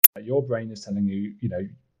Your brain is telling you,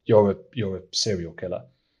 you're a serial killer.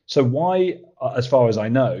 So why, as far as I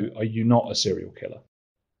know, are you not a serial killer?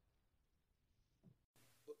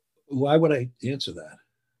 Why would I answer that?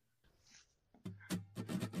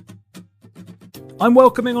 I'm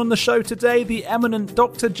welcoming on the show today the eminent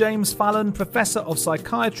Dr. James Fallon, Professor of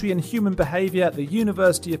Psychiatry and Human Behavior at the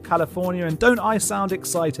University of California. And don't I sound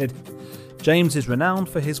excited? James is renowned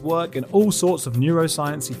for his work in all sorts of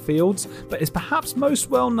neuroscience fields, but is perhaps most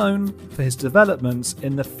well known for his developments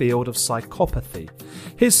in the field of psychopathy.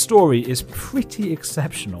 His story is pretty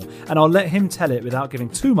exceptional, and I'll let him tell it without giving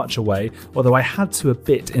too much away, although I had to a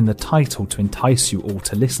bit in the title to entice you all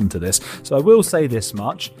to listen to this. So I will say this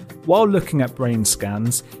much. While looking at brain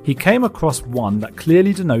scans, he came across one that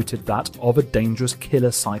clearly denoted that of a dangerous killer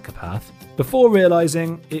psychopath, before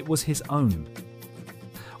realising it was his own.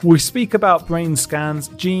 We speak about brain scans,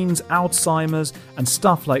 genes, Alzheimer's, and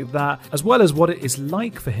stuff like that, as well as what it is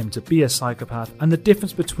like for him to be a psychopath and the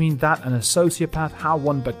difference between that and a sociopath, how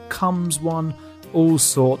one becomes one, all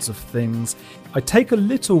sorts of things. I take a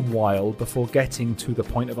little while before getting to the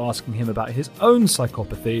point of asking him about his own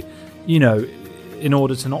psychopathy, in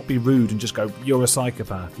order to not be rude and just go, you're a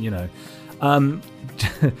psychopath,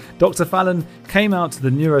 Dr. Fallon came out to the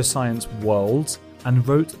neuroscience world and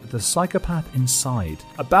wrote The Psychopath Inside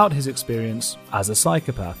about his experience as a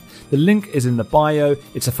psychopath. The link is in the bio.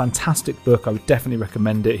 It's a fantastic book. I would definitely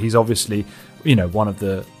recommend it. He's obviously, one of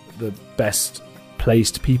the best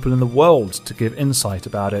placed people in the world to give insight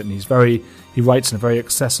about it, and he writes in a very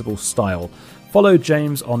accessible style. Follow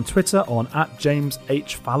James on Twitter on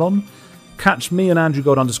 @JamesHFallon. Catch me on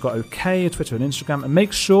AndrewGold_OK, Twitter and Instagram, and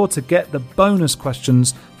make sure to get the bonus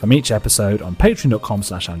questions from each episode on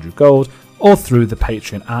patreon.com/AndrewGold, or through the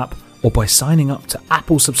Patreon app, or by signing up to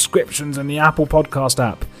Apple subscriptions in the Apple Podcast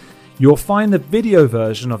app. You'll find the video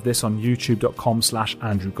version of this on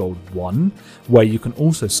youtube.com/AndrewGold1, where you can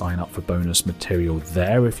also sign up for bonus material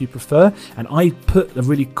there if you prefer. And I put a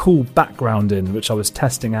really cool background in, which I was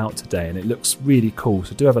testing out today, and it looks really cool,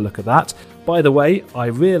 so do have a look at that. By the way, I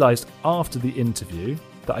realised after the interview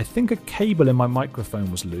that I think a cable in my microphone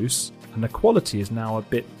was loose, and the quality is now a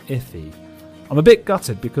bit iffy. I'm a bit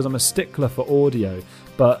gutted because I'm a stickler for audio,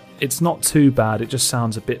 but it's not too bad, it just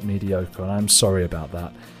sounds a bit mediocre, and I'm sorry about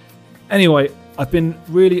that. Anyway, I've been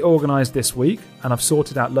really organised this week, and I've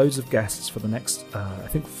sorted out loads of guests for the next,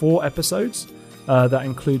 4 episodes. That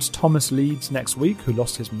includes Thomas Leeds next week, who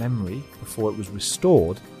lost his memory before it was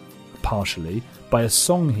restored, partially, by a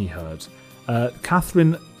song he heard.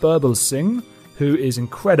 Catherine Birbal-Singh, who is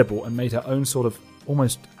incredible and made her own sort of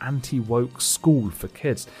almost anti-woke school for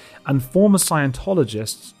kids. And former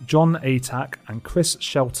Scientologists John Atack and Chris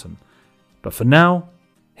Shelton. But for now,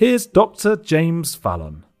 here's Dr. James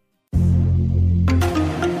Fallon.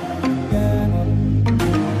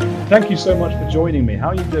 Thank you so much for joining me. How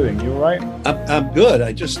are you doing? You all right? I'm good.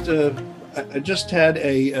 I just had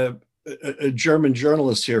a German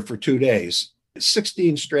journalist here for 2 days,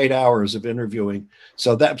 16 straight hours of interviewing.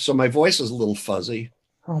 So my voice is a little fuzzy.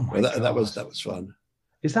 Oh my God. That was fun.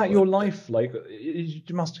 Is that your life? Like, you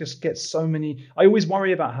must just get so many. I always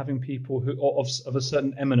worry about having people who of a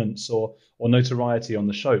certain eminence or notoriety on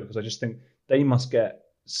the show, because I just think they must get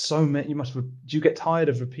so many. Do you get tired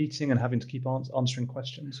of repeating and having to keep answering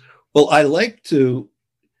questions? Well, I like to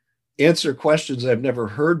answer questions I've never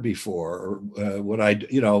heard before, or what I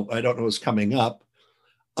don't know is coming up.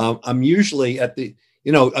 I'm usually at the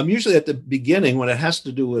beginning when it has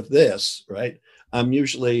to do with this, right? I'm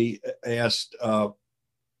usually asked, I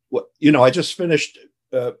just finished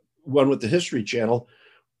one with the History Channel,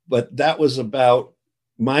 but that was about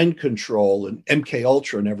mind control and MK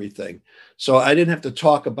Ultra and everything. So I didn't have to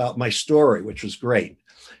talk about my story, which was great.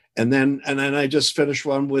 And then I just finished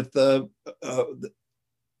one with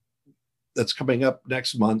that's coming up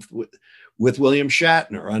next month with William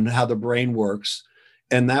Shatner on how the brain works.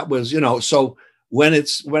 And that was, so when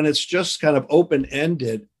it's just kind of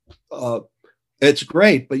open-ended, it's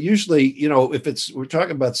great. But usually, if we're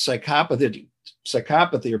talking about psychopathy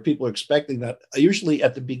or people are expecting that, I usually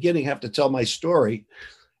at the beginning have to tell my story.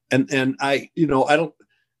 And I don't,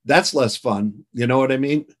 that's less fun. You know what I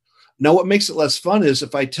mean? Now, what makes it less fun is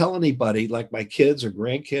if I tell anybody, like my kids or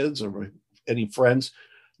grandkids or any friends,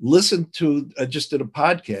 listen to, I just did a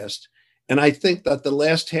podcast, and I think that the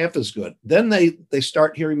last half is good. Then they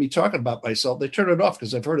start hearing me talking about myself. They turn it off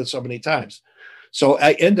because I've heard it so many times. So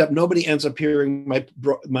nobody ends up hearing my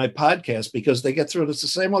podcast because they get through it. It's the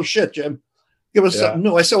same old shit, Jim. Give us something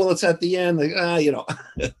new. I said, well, it's at the end.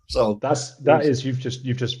 So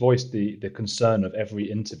you've just voiced the concern of every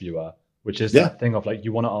interviewer which is that thing of like,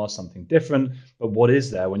 you want to ask something different, but what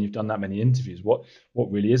is there when you've done that many interviews? What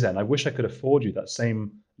really is there? And I wish I could afford you that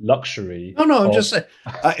same luxury. No, I'm just saying,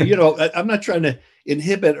 I'm not trying to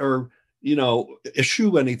inhibit or,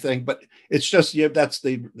 eschew anything, but it's just, that's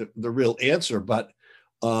the real answer. But,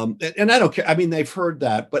 and I don't care. I mean, they've heard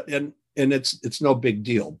that, but, and it's no big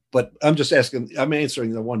deal, but I'm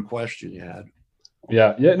answering the one question you had.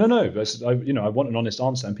 Yeah. No. I want an honest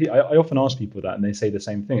answer, and I often ask people that, and they say the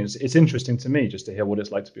same thing. It's interesting to me just to hear what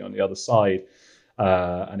it's like to be on the other side,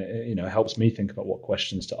 and it helps me think about what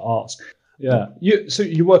questions to ask. Yeah. So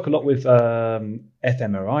you work a lot with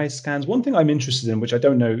fMRI scans. One thing I'm interested in, which I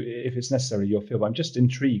don't know if it's necessarily your field, but I'm just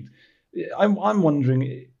intrigued. I'm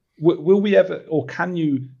wondering, will we ever, or can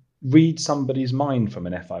you read somebody's mind from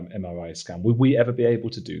an fMRI scan? Will we ever be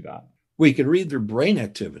able to do that? We can read their brain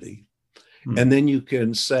activity. And then you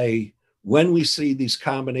can say, when we see these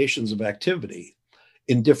combinations of activity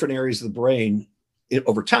in different areas of the brain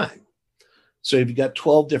over time. So if you've got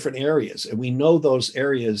 12 different areas, and we know those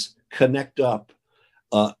areas connect up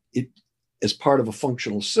as part of a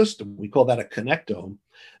functional system, we call that a connectome.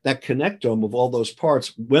 That connectome of all those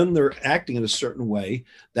parts, when they're acting in a certain way,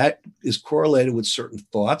 that is correlated with certain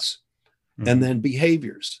thoughts and then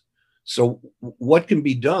behaviors. So what can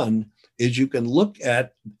be done is you can look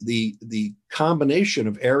at the combination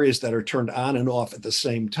of areas that are turned on and off at the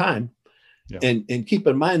same time. And keep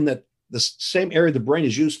in mind that the same area of the brain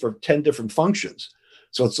is used for 10 different functions.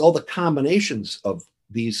 So it's all the combinations of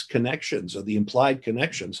these connections, or the implied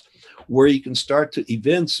connections, where you can start to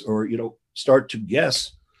evince or, start to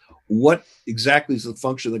guess what exactly is the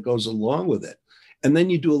function that goes along with it. And then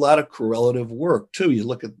you do a lot of correlative work too. You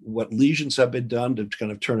look at what lesions have been done to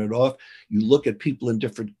kind of turn it off. You look at people in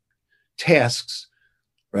different tasks,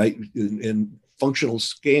 right? In functional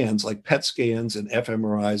scans like PET scans and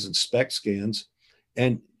fMRIs and SPECT scans,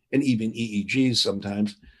 and even EEGs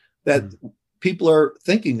sometimes, that people are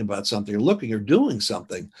thinking about something or looking or doing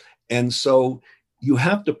something. And so you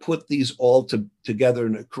have to put these all together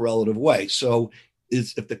in a correlative way. So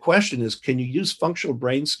if the question is, can you use functional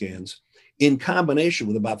brain scans in combination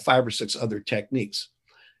with about 5 or 6 other techniques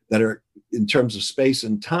that are, in terms of space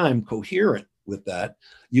and time, coherent with that,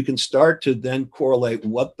 you can start to then correlate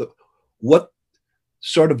what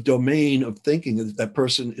sort of domain of thinking that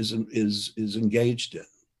person is engaged in.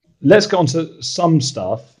 Let's go on to some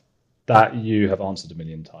stuff that you have answered a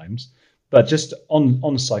million times, but just on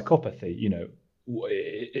psychopathy,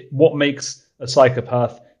 what makes a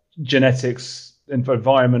psychopath? Genetics,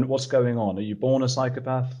 environment, what's going on? Are you born a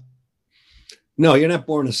psychopath? No, you're not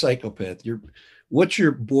born a psychopath. What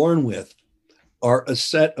you're born with are a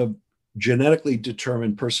set of genetically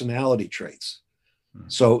determined personality traits.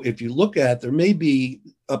 So if you look at, there may be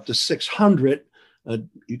up to 600,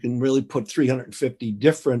 you can really put 350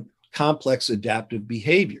 different complex adaptive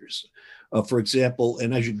behaviors. For example,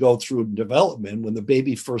 and as you go through development, when the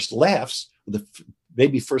baby first laughs, the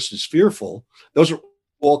baby first is fearful, those are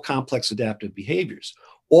all complex adaptive behaviors,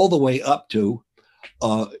 all the way up to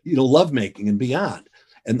lovemaking and beyond.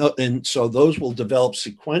 And so those will develop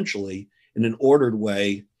sequentially in an ordered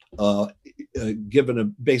way,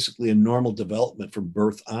 given basically a normal development from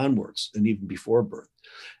birth onwards and even before birth.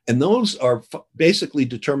 And those are basically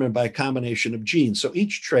determined by a combination of genes. So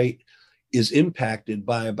each trait is impacted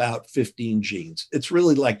by about 15 genes. It's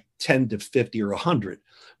really like 10 to 50 or 100.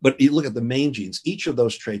 But you look at the main genes, each of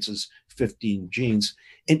those traits is 15 genes.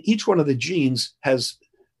 And each one of the genes has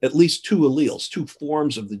at least 2 alleles, 2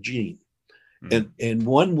 forms of the gene. And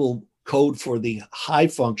one will code for the high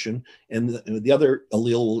function, and the other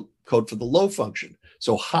allele will code for the low function.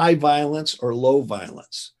 So high violence or low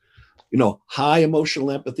violence, high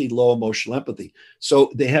emotional empathy, low emotional empathy.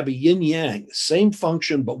 So they have a yin yang, same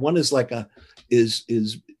function, but one is like is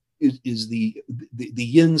the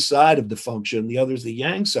yin side of the function, the other is the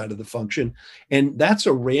yang side of the function. And that's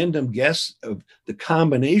a random guess of the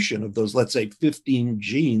combination of those, let's say 15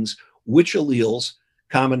 genes, which alleles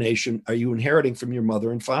combination are you inheriting from your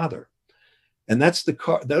mother and father. And that's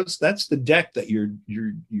the deck that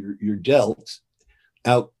you're dealt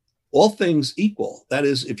out, all things equal. That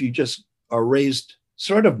is, if you just are raised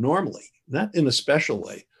sort of normally, not in a special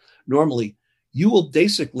way, normally, you will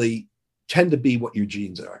basically tend to be what your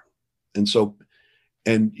genes are. And so,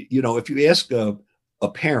 if you ask a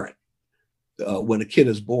parent when a kid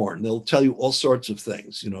is born, they'll tell you all sorts of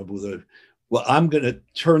things, well, I'm going to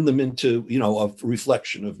turn them into, a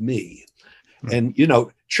reflection of me. And,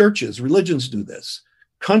 churches, religions do this,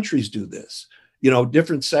 countries do this,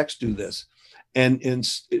 different sects do this,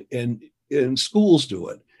 and schools do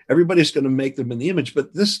it. Everybody's going to make them in the image,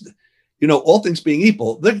 but this, all things being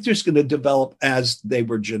equal, they're just going to develop as they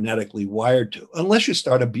were genetically wired to, unless you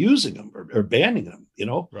start abusing them or banning them.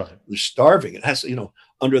 Right. They're starving. It has,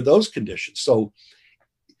 under those conditions.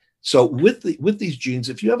 So with these genes,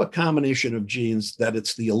 if you have a combination of genes that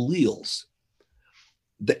it's the alleles,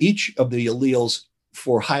 each of the alleles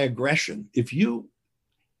for high aggression, if you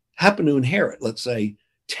happen to inherit, let's say,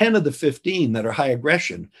 10 of the 15 that are high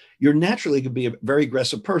aggression, you're naturally going to be a very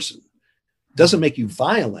aggressive person. Doesn't make you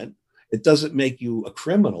violent. It doesn't make you a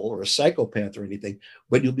criminal or a psychopath or anything,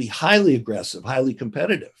 but you'll be highly aggressive, highly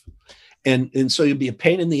competitive. And so you'll be a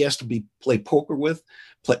pain in the ass to play poker with,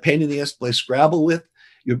 pain in the ass to play Scrabble with.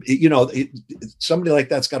 Somebody like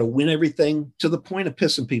that's got to win everything to the point of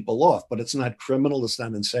pissing people off, but it's not criminal. It's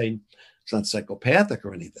not insane. It's not psychopathic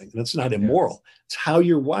or anything. And it's not immoral. It's how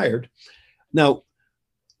you're wired. Now,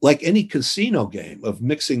 like any casino game of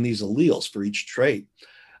mixing these alleles for each trait,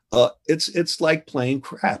 it's like playing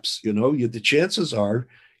craps. The chances are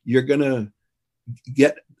you're going to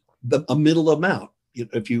get a middle amount.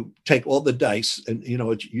 If you take all the dice and,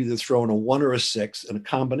 you're either throwing a 1 or a 6 and a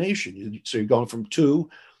combination. So you're going from 2,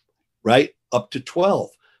 right, up to 12.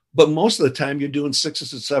 But most of the time you're doing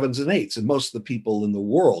 6s and 7s and 8s. And most of the people in the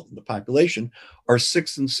world, in the population, are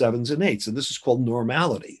 6s and 7s and 8s. And this is called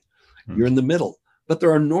normality. You're in the middle. But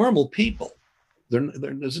there are normal people. They're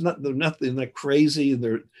not crazy.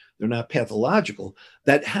 They're not pathological,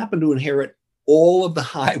 that happen to inherit all of the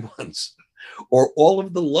high ones or all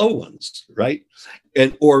of the low ones, right?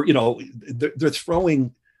 Or they're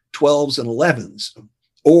throwing 12s and 11s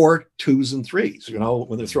or 2s and 3s,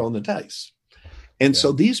 when they're throwing the dice. And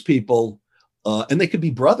so these people, and they could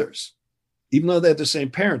be brothers, even though they have the same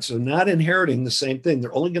parents, they're not inheriting the same thing.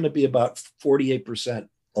 They're only going to be about 48%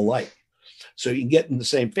 alike. So you can get in the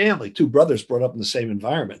same family, 2 brothers brought up in the same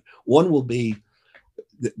environment. One will be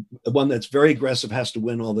the one that's very aggressive, has to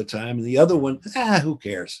win all the time. And the other one, who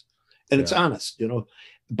cares? And it's honest,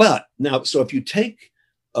 But now, so if you take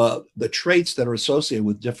the traits that are associated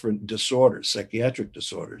with different disorders, psychiatric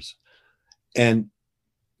disorders, and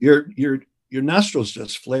your nostrils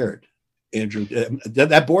just flared, Andrew.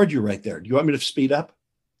 That bored you right there. Do you want me to speed up?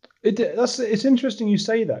 It's interesting you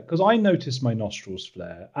say that, because I noticed my nostrils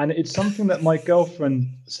flare, and it's something that my girlfriend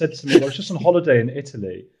said to me. I was just on holiday in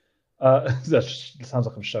Italy. That sounds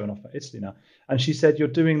like I'm showing off at Italy now. And she said, "You're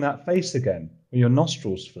doing that face again when your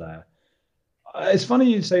nostrils flare." It's funny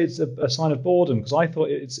you say it's a sign of boredom, because I thought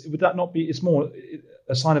would that not be? It's more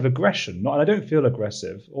a sign of aggression. And I don't feel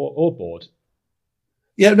aggressive or bored.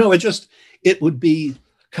 Yeah, no, it would be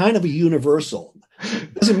kind of a universal.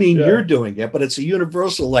 Doesn't mean you're doing it, but it's a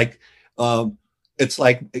universal, like, it's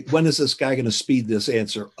like, when is this guy going to speed this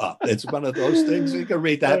answer up? It's one of those things. You can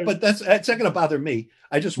read that, but it's not going to bother me.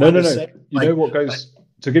 I just want to say, know what goes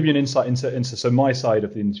to give you an insight into so my side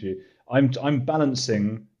of the interview. I'm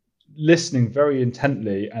balancing listening very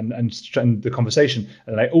intently and the conversation,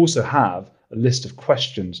 and I also have a list of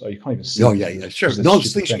questions. Oh, you can't even see. Oh, yeah, sure. No,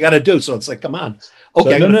 it's things you got to do. So it's like, come on.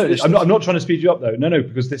 Okay. So, I'm not trying to speed you up though. No,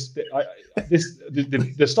 because the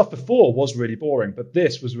stuff before was really boring, but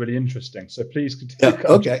this was really interesting. So please continue. Yeah,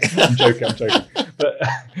 okay. I'm joking. But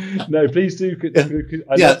no, please do.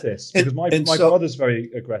 I love this, because my brother's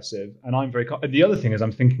very aggressive, and I'm very. And the other thing is,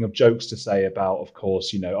 I'm thinking of jokes to say about, of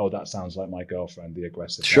course, that sounds like my girlfriend, the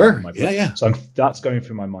aggressive. Sure. Yeah. So that's going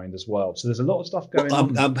through my mind as well. So there's a lot of stuff going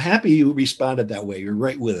on. I'm happy you responded that way. You're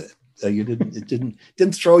right with it. It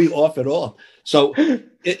didn't throw you off at all. So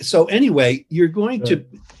anyway, you're going to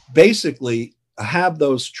basically have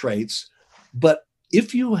those traits, but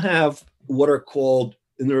if you have what are called,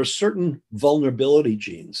 and there are certain vulnerability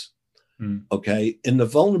genes, okay, and the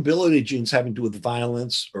vulnerability genes having to do with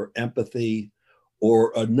violence or empathy,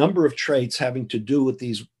 or a number of traits having to do with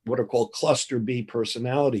these what are called cluster B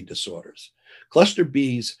personality disorders. Cluster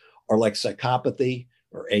Bs are like psychopathy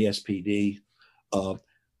or ASPD,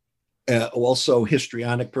 also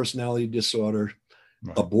histrionic personality disorder,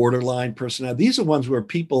 a borderline personality. These are ones where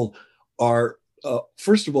people are,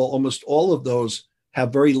 first of all, almost all of those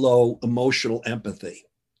have very low emotional empathy.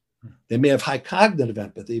 They may have high cognitive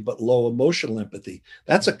empathy, but low emotional empathy.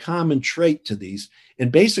 That's a common trait to these.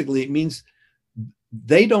 And basically, it means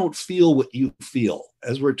they don't feel what you feel.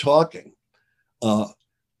 As we're talking,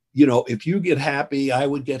 if you get happy, I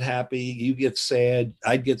would get happy. You get sad,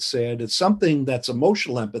 I'd get sad. It's something that's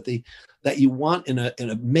emotional empathy that you want in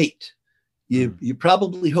a mate. You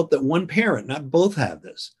probably hope that one parent, not both, have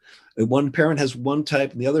this. One parent has one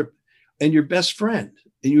type and the other, and your best friend.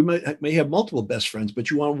 And you may have multiple best friends,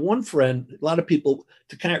 but you want one friend, a lot of people,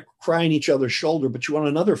 to kind of cry on each other's shoulder, but you want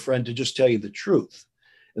another friend to just tell you the truth.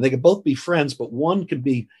 and they can both be friends, but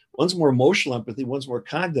one's more emotional empathy, one's more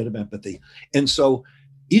cognitive empathy. And so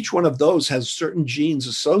each one of those has certain genes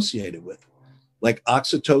associated with it, like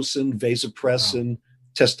oxytocin, vasopressin,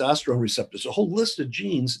 testosterone receptors, a whole list of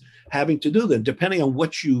genes having to do that. Depending on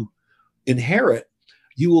what you inherit,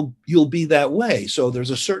 you'll be that way. So there's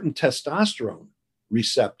a certain testosterone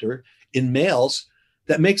receptor in males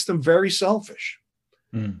that makes them very selfish.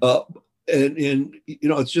 And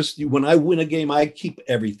it's just, when I win a game, I keep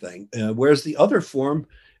everything. Whereas the other form,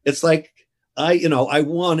 it's like, I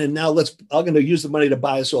won, and now I'm going to use the money to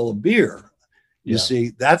buy us all a beer. You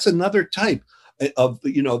see, that's another type of,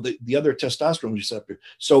 the other testosterone receptor.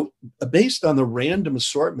 So based on the random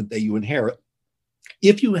assortment that you inherit,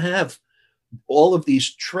 if you have all of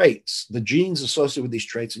these traits, the genes associated with these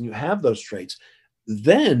traits, and you have those traits,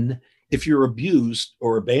 then if you're abused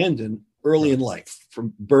or abandoned early in life,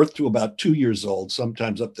 from birth to about 2 years old,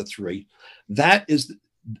 sometimes up to 3, that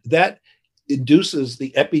induces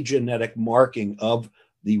the epigenetic marking of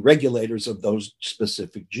the regulators of those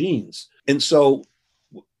specific genes. And so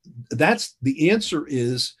that's the answer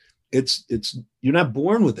is it's you're not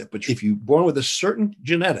born with it, but if you're born with a certain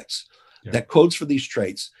genetics that codes for these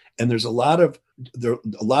traits, and there's a lot of the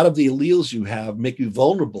alleles you have make you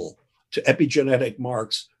vulnerable to epigenetic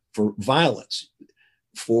marks for violence,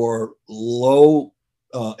 for low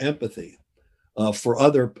empathy, for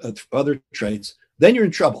other traits, then you're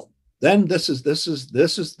in trouble. Then this is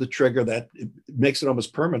the trigger that makes it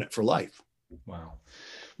almost permanent for life. Wow.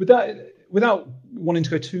 Without wanting to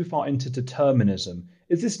go too far into determinism,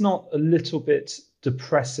 is this not a little bit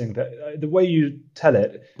depressing that the way you tell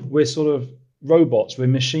it, we're sort of robots, we're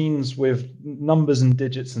machines with numbers and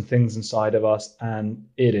digits and things inside of us, and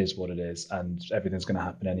it is what it is, and everything's going to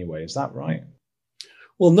happen anyway. Is that right?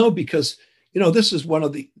 Well, no, because this is one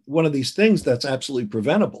of these things that's absolutely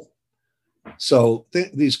preventable. So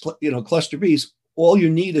these cluster Bs, all you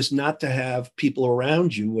need is not to have people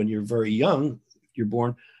around you when you're very young, you're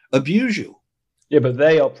born, abuse you. Yeah, but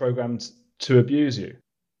they are programmed to abuse you.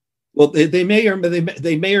 Well, they may or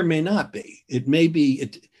may not be. It may be.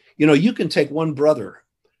 You can take one brother,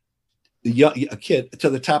 a kid, to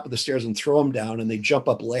the top of the stairs and throw him down, and they jump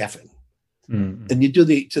up laughing. Mm-hmm. And you do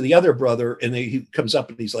to the other brother, and he comes up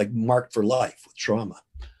and he's like marked for life with trauma.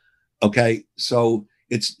 Okay, so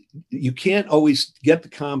you can't always get the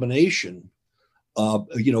combination,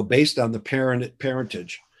 based on the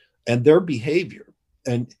parentage and their behavior.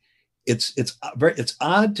 And it's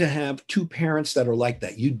odd to have two parents that are like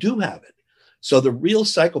that. You do have it. So the real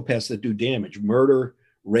psychopaths that do damage, murder,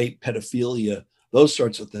 rape, pedophilia, those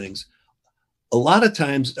sorts of things, a lot of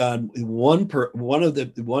times one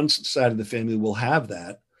side of the family will have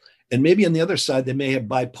that, and maybe on the other side they may have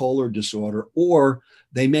bipolar disorder, or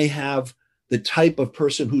they may have the type of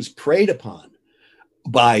person who's preyed upon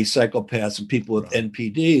by psychopaths and people with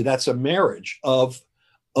NPD. That's a marriage of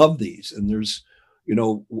these. And there's,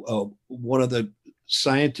 one of the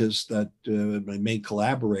scientists that my main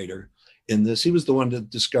collaborator in this, he was the one that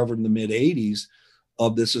discovered in the mid 80s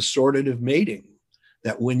of this assortative mating,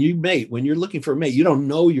 that when you're looking for a mate, you don't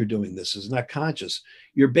know you're doing this. It's not conscious.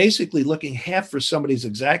 You're basically looking half for somebody who's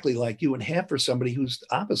exactly like you and half for somebody who's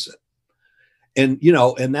opposite. And,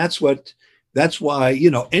 and that's why,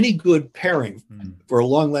 any good pairing for a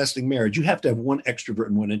long lasting marriage, you have to have one extrovert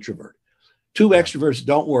and one introvert. Two extroverts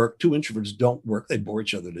don't work. Two introverts don't work. They bore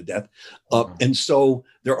each other to death. And so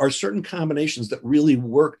there are certain combinations that really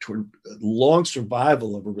work toward long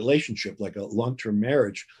survival of a relationship, like a long-term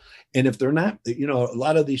marriage. And if they're not, a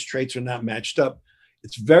lot of these traits are not matched up,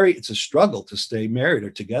 it's a struggle to stay married or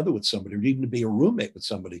together with somebody, or even to be a roommate with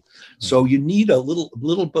somebody. So you need a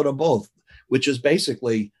little bit of both, which is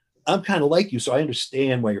basically, I'm kind of like you, so I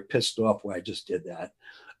understand why you're pissed off why I just did that.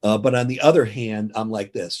 But on the other hand, I'm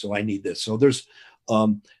like this, so I need this. So there's,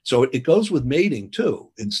 so it goes with mating too.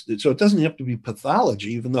 So it doesn't have to be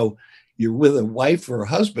pathology, even though you're with a wife or a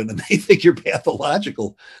husband and they think you're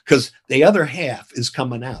pathological, because the other half is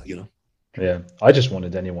coming out, Yeah, I just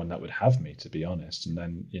wanted anyone that would have me, to be honest. And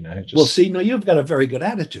then, just... Well, see, no, you've got a very good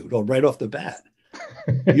attitude, right off the bat.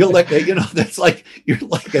 You're like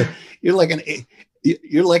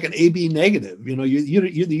you're like an AB negative.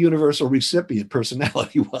 You're the universal recipient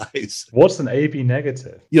personality wise. What's an AB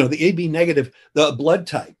negative? The AB negative, the blood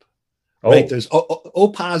type. Right? There's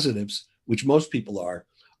O positives, which most people are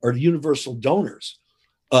the universal donors,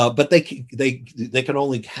 but they can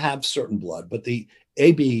only have certain blood. But the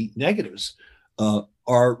AB negatives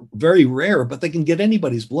are very rare, but they can get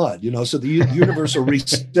anybody's blood. So the universal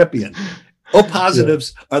recipient. O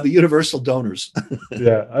positives are the universal donors.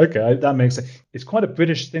 Yeah, okay, that makes sense. It's quite a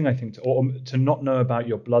British thing, I think, to not know about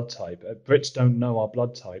your blood type. Brits don't know our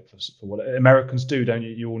blood type for what Americans do, don't you?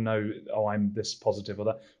 You all know, oh, I'm this positive or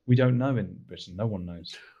that. We don't know in Britain. No one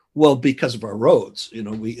knows. Well, because of our roads,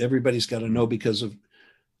 everybody's got to know because of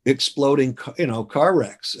exploding, car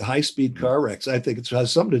wrecks, high-speed car wrecks. I think it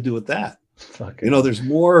has something to do with that. There's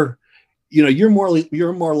more. You're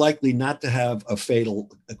more likely not to have a fatal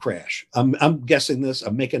crash. I'm guessing this.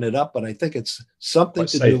 I'm making it up, but I think it's something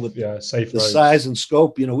to do with safe the roads. size and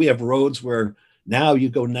scope. We have roads where now you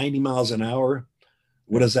go 90 miles an hour.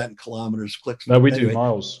 What is that in kilometers? Clicks. No, we do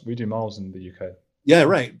miles. We do miles in the UK. Yeah,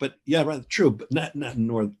 right. But true. But not in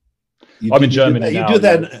North. I'm in Germany now. You do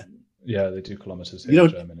that. Yeah, they do kilometers here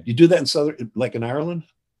in Germany. You do that in southern, like in Ireland.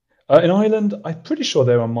 In Ireland, I'm pretty sure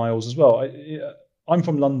they're on miles as well. I'm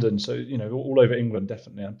from London, so all over England,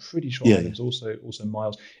 definitely. I'm pretty sure Ireland's also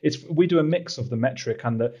miles. We do a mix of the metric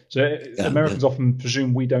and Americans often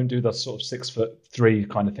presume we don't do the sort of 6'3"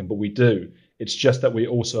 kind of thing, but we do. It's just that we're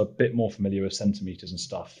also a bit more familiar with centimeters and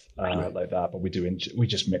stuff like that. But we do. We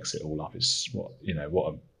just mix it all up. It's what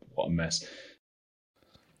a mess.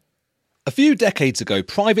 A few decades ago,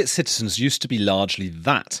 private citizens used to be largely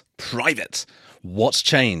that, private. What's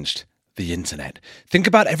changed? The internet. Think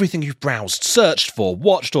about everything you've browsed, searched for,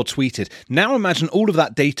 watched or tweeted. Now imagine all of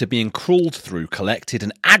that data being crawled through, collected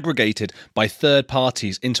and aggregated by third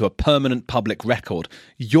parties into a permanent public record.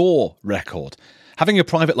 Your record. Having your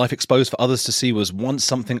private life exposed for others to see was once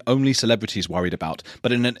something only celebrities worried about.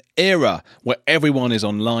 But in an era where everyone is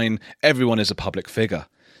online, everyone is a public figure.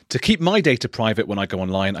 To keep my data private when I go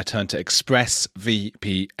online, I turn to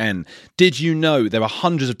ExpressVPN. Did you know there are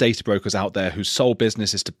hundreds of data brokers out there whose sole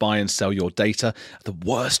business is to buy and sell your data? The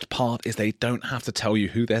worst part is they don't have to tell you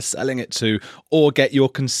who they're selling it to or get your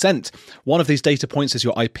consent. One of these data points is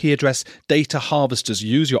your IP address. Data harvesters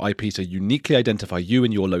use your IP to uniquely identify you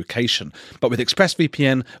and your location. But with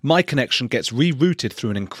ExpressVPN, my connection gets rerouted through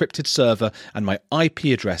an encrypted server and my IP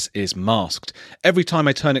address is masked. Every time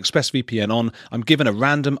I turn ExpressVPN on, I'm given a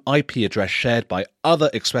random IP address shared by other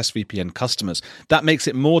ExpressVPN customers. That makes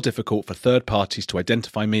it more difficult for third parties to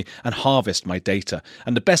identify me and harvest my data.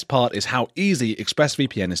 And the best part is how easy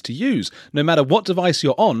ExpressVPN is to use. No matter what device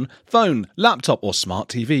you're on, phone, laptop or smart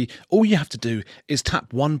TV, all you have to do is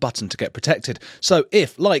tap one button to get protected. So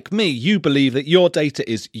if, like me, you believe that your data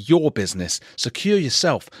is your business, secure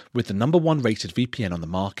yourself with the #1 rated VPN on the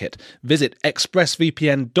market. Visit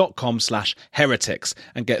expressvpn.com/heretics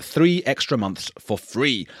and get 3 extra months for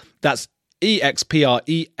free. That's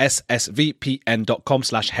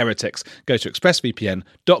expressvpn.com/heretics. Go to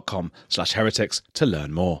expressvpn.com/heretics to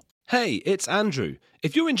learn more. Hey, it's Andrew.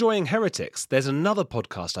 If you're enjoying Heretics, there's another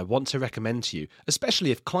podcast I want to recommend to you,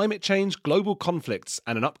 especially if climate change, global conflicts,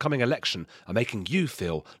 and an upcoming election are making you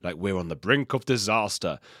feel like we're on the brink of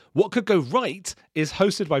disaster. What Could Go Right is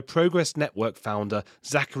hosted by Progress Network founder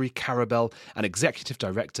Zachary Karabell and executive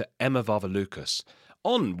director Emma Varvaloucas.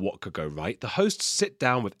 On What Could Go Right, the hosts sit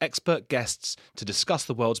down with expert guests to discuss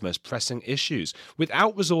the world's most pressing issues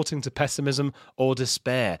without resorting to pessimism or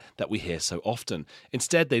despair that we hear so often.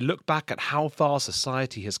 Instead, they look back at how far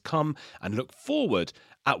society has come and look forward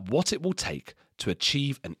at what it will take to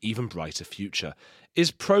achieve an even brighter future. Is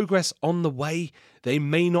progress on the way? They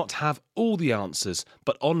may not have all the answers,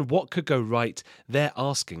 but on What Could Go Right, they're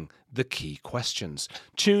asking the key questions.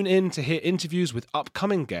 Tune in to hear interviews with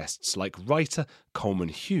upcoming guests like writer Coleman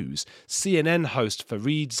Hughes, CNN host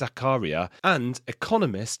Fareed Zakaria, and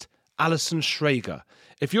economist Alison Schrager.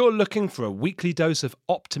 If you're looking for a weekly dose of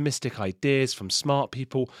optimistic ideas from smart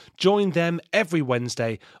people, join them every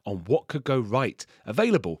Wednesday on What Could Go Right,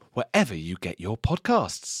 available wherever you get your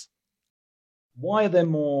podcasts. Why are there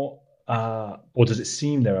more, or does it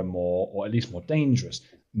seem there are more, or at least more dangerous,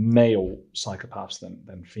 male psychopaths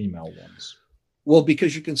than female ones? Well,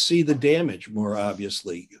 because you can see the damage more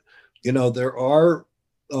obviously. There are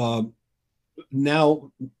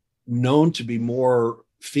now known to be more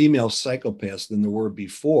female psychopaths than there were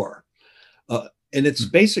before. And it's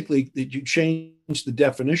basically that you change the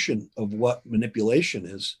definition of what manipulation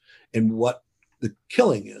is and what the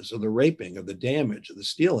killing is, or the raping, or the damage, or the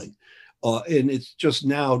stealing. And it's just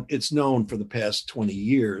now, it's known for the past 20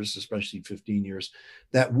 years, especially 15 years,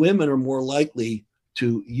 that women are more likely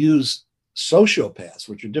to use sociopaths,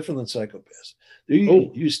 which are different than psychopaths. They're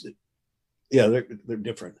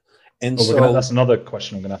different. And that's another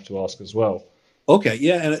question I'm going to have to ask as well. Okay,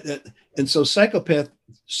 yeah, and so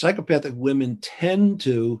psychopathic women tend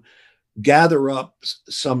to gather up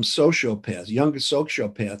some sociopaths, younger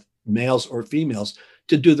sociopath males or females,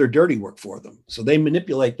 to do their dirty work for them. So they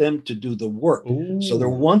manipulate them to do the work. Ooh. So they're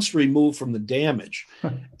once removed from the damage.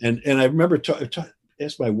 and I remember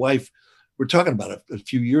asked my wife, we're talking about it a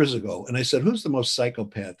few years ago, and I said, who's the most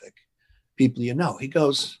psychopathic people you know? He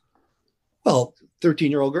goes, well,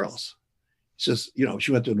 13-year-old girls. He says,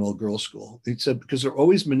 she went to an old girls' school. He said, because they're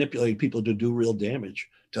always manipulating people to do real damage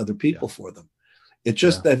to other people for them. It's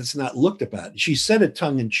just that it's not looked at. She said it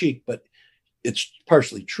tongue in cheek, but it's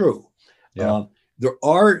partially true. Yeah. There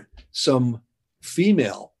are some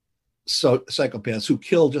female psychopaths who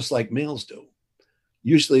kill just like males do.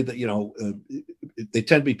 Usually, they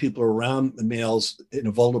tend to be people around males in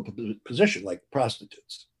a vulnerable position, like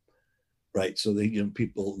prostitutes, right? So they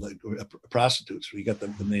people like prostitutes. We got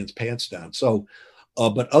the man's pants down. So,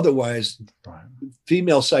 but otherwise,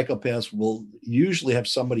 female psychopaths will usually have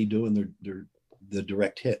somebody doing the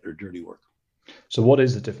direct hit or dirty work. So, what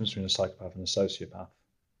is the difference between a psychopath and a sociopath?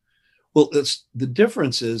 Well, the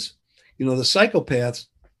difference is, the psychopath,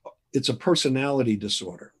 it's a personality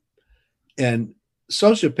disorder, and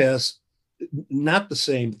sociopaths, not the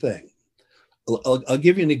same thing. I'll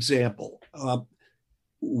give you an example.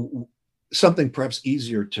 Something perhaps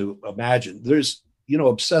easier to imagine. There's,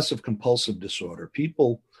 obsessive compulsive disorder.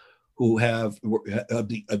 People who have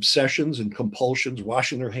the obsessions and compulsions,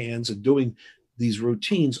 washing their hands and doing these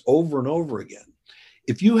routines over and over again.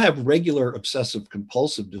 If you have regular obsessive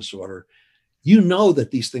compulsive disorder, you know that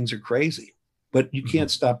these things are crazy, but you can't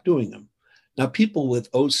stop doing them. Now, people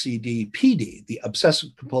with OCD, PD, the obsessive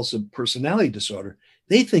compulsive personality disorder,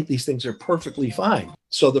 they think these things are perfectly fine.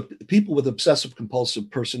 So the people with obsessive compulsive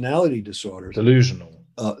personality disorders, delusional,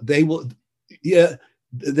 they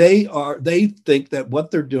think that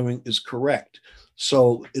what they're doing is correct.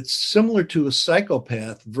 So it's similar to a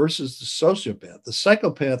psychopath versus the sociopath. The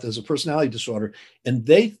psychopath is a personality disorder, and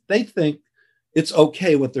they think it's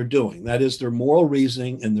okay what they're doing. That is their moral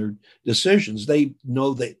reasoning and their decisions. They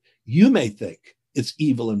know that you may think it's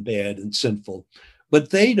evil and bad and sinful,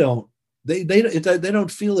 but they don't. They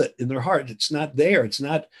don't feel it in their heart. It's not there.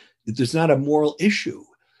 There's not a moral issue.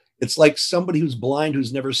 It's like somebody who's blind,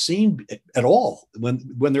 who's never seen at all. When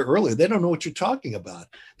they're early, they don't know what you're talking about.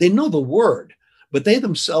 They know the word, but they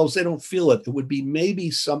themselves, they don't feel it. It would be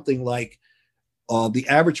maybe something like the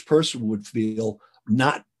average person would feel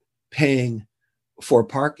not paying for a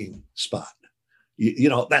parking spot.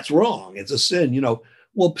 That's wrong. It's a sin.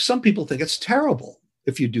 Well, some people think it's terrible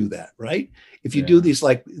if you do that, right? If you do these,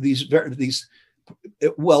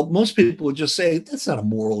 most people would just say that's not a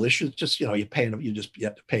moral issue. It's just, you have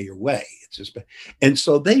to pay your way. It's just, and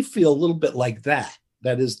so they feel a little bit like that.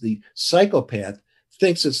 That is, the psychopath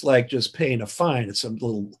thinks it's like just paying a fine. It's some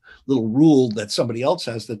little rule that somebody else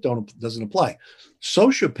has that doesn't apply.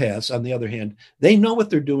 Sociopaths, on the other hand, they know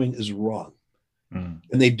what they're doing is wrong, and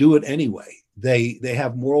they do it anyway. They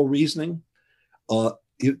have moral reasoning.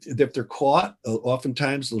 If they're caught,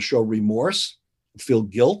 oftentimes they'll show remorse, feel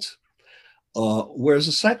guilt, whereas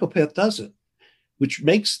a psychopath doesn't, which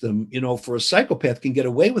makes them, for a psychopath, can get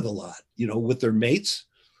away with a lot, with their mates,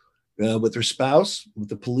 with their spouse, with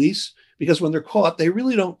the police, because when they're caught, they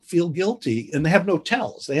really don't feel guilty, and they have no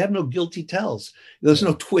tells. They have no guilty tells. There's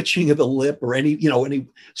no twitching of the lip or any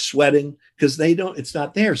sweating, because it's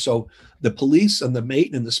not there. So the police and the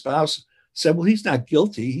mate and the spouse said, well, he's not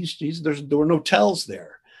guilty. There were no tells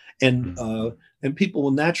there. And people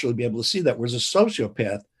will naturally be able to see that. Whereas a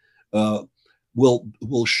sociopath will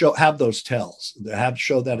have those tells,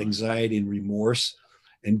 show that anxiety and remorse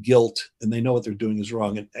and guilt, and they know what they're doing is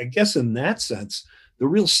wrong. And I guess in that sense, the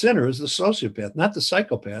real sinner is the sociopath, not the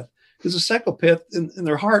psychopath, because the psychopath in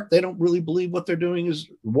their heart, they don't really believe what they're doing is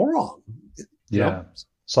wrong. Yeah.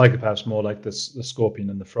 Psychopath's more like the scorpion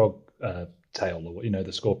and the frog tail, or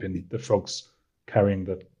the scorpion, the frog's carrying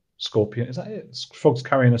the scorpion. Is that it? Frog's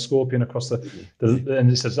carrying a scorpion across the and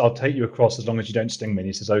he says, I'll take you across as long as you don't sting me. And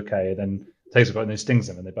he says, okay. And then takes it, and then sings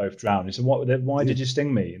him, and they both drown. He said, why did you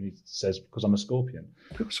sting me? And he says, because I'm a scorpion.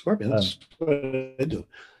 Scorpion. That's what I do.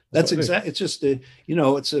 That's exactly. It's just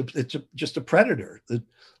it's just a predator. The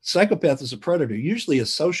psychopath is a predator. Usually, a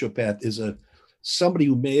sociopath is somebody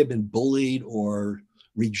who may have been bullied or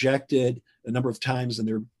rejected a number of times, and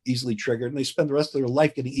they're easily triggered, and they spend the rest of their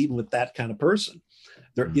life getting even with that kind of person.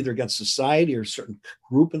 They're either against society or a certain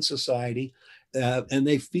group in society, and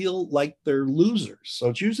they feel like they're losers. So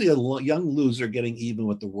it's usually a young loser getting even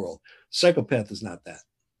with the world. Psychopath is not that.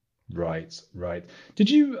 Right. Did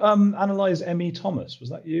you analyze M.E. Thomas? Was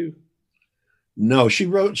that you? No, she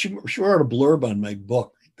wrote a blurb on my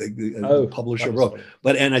book. The publisher wrote,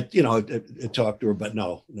 but I talked to her, but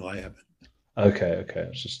no, I haven't. Okay.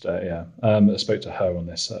 It's just I spoke to her on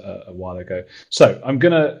this a while ago. So I'm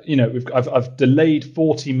gonna, I've delayed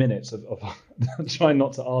 40 minutes of trying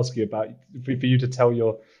not to ask you about for you to tell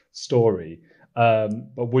your story. But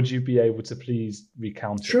would you be able to please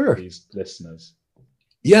recount it for Sure. these listeners?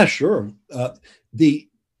 Yeah, sure. The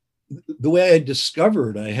way I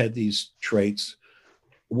discovered I had these traits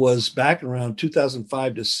was back around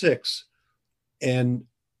 2005 to 6. And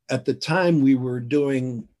at the time, we were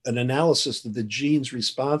doing an analysis of the genes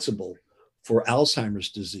responsible for Alzheimer's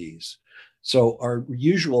disease. So, our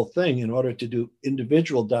usual thing, in order to do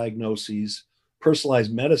individual diagnoses,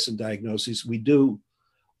 personalized medicine diagnoses, we do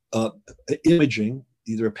imaging,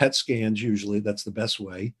 either PET scans, usually, that's the best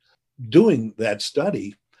way. Doing that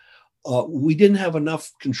study, we didn't have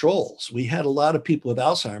enough controls. We had a lot of people with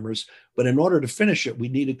Alzheimer's, but in order to finish it, we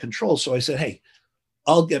needed controls. So I said, hey,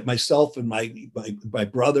 I'll get myself and my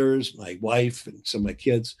brothers, my wife, and some of my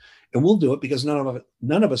kids, and we'll do it because none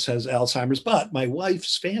of us has Alzheimer's. But my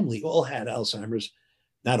wife's family all had Alzheimer's,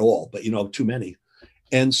 not all, but too many.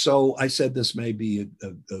 And so I said this may be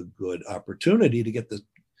a good opportunity to get the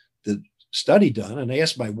study done. And I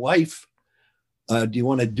asked my wife, do you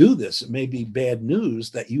want to do this? It may be bad news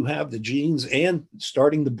that you have the genes and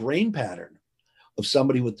starting the brain pattern of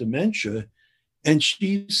somebody with dementia. And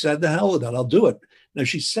she said, the hell with that, I'll do it. Now,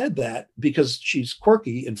 she said that because she's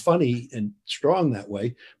quirky and funny and strong that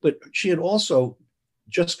way, but she had also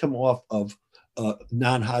just come off of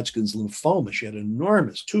non-Hodgkin's lymphoma. She had an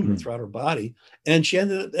enormous tumor throughout her body, and she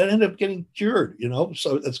ended up getting cured,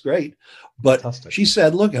 so that's great. But Fantastic. She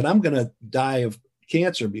said, look, and I'm going to die of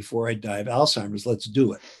cancer before I die of Alzheimer's. Let's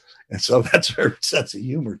do it. And so that's her sense of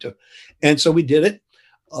humor too. And so we did it.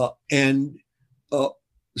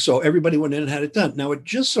 So everybody went in and had it done. Now, it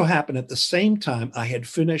just so happened at the same time I had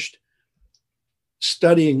finished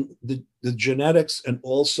studying the genetics and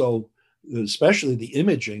also especially the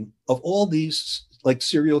imaging of all these like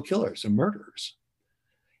serial killers and murderers.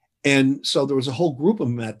 And so there was a whole group of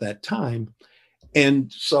them at that time.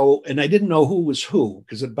 And I didn't know who was who,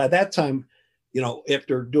 because by that time,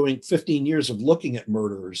 after doing 15 years of looking at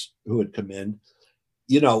murderers who had come in,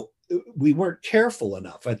 we weren't careful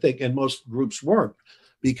enough, I think, and most groups weren't,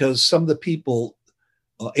 because some of the people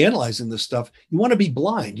analyzing this stuff, you want to be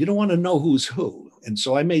blind. You don't want to know who's who. And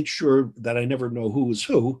so I made sure that I never know who was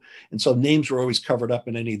who. And so names were always covered up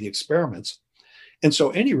in any of the experiments. And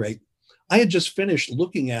so at any rate, I had just finished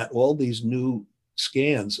looking at all these new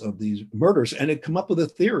scans of these murders and had come up with a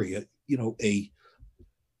theory,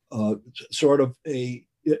 sort of a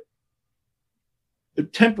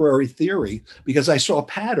temporary theory, because I saw a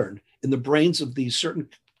pattern in the brains of these certain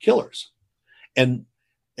killers. And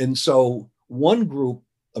so one group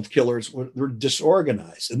of killers were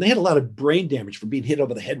disorganized, and they had a lot of brain damage from being hit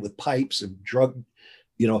over the head with pipes and drug,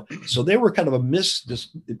 so they were kind of a mixed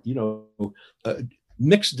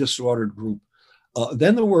disordered group.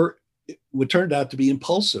 Then there were what turned out to be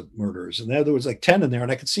impulsive murderers, and there was like 10 in there,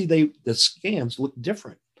 and I could see the scans looked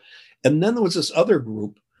different. And then there was this other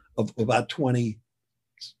group of about 20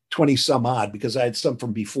 some odd, because I had some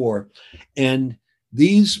from before, and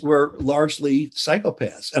these were largely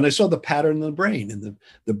psychopaths. And I saw the pattern in the brain, and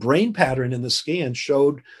the brain pattern in the scan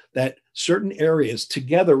showed that certain areas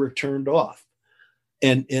together were turned off.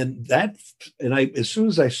 And as soon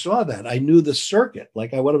as I saw that, I knew the circuit,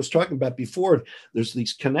 like what I was talking about before. There's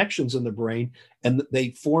these connections in the brain, and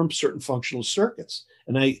they form certain functional circuits.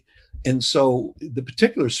 And so the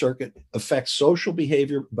particular circuit affects social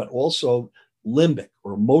behavior, but also limbic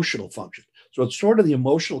or emotional function. So it's sort of the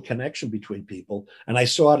emotional connection between people. And I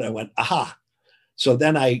saw it, I went, aha. So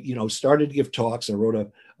then I, started to give talks. I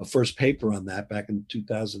wrote a first paper on that back in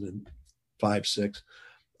 2005, 6,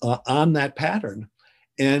 on that pattern.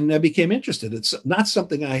 And I became interested. It's not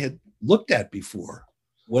something I had looked at before.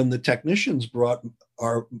 When the technicians brought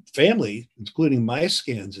our family, including my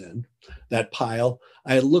scans in, that pile,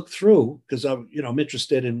 I had looked through, because I'm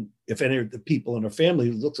interested in if any of the people in our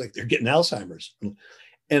family looks like they're getting Alzheimer's.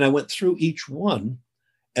 And I went through each one.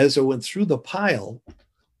 As I went through the pile,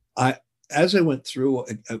 I got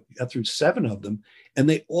through 7 of them, and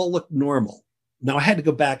they all looked normal. Now, I had to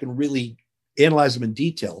go back and really analyze them in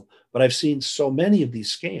detail, but I've seen so many of these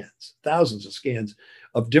scans, thousands of scans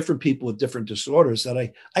of different people with different disorders, that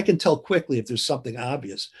I can tell quickly if there's something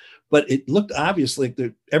obvious. But it looked obvious like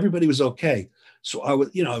everybody was okay. So I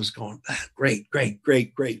was going, great.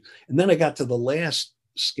 And then I got to the last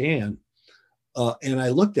scan, and I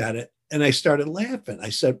looked at it and I started laughing. I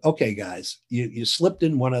said, okay, guys, you slipped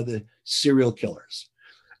in one of the serial killers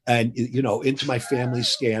and, into my family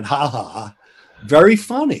scan. Ha ha. Very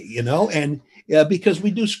funny, and because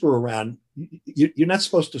we do screw around, you're not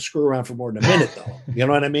supposed to screw around for more than a minute, though. You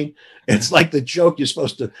know what I mean? It's like the joke. You're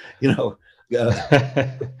supposed to,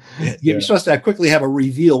 you're supposed to quickly have a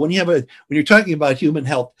reveal. When you're talking about human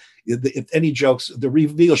health, if any jokes, the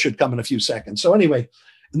reveal should come in a few seconds. So anyway,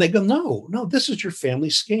 and they go, no, this is your family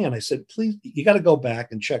scan. I said, please, you got to go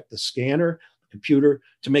back and check the scanner, computer,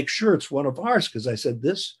 to make sure it's one of ours. Because I said,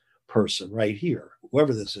 this person right here,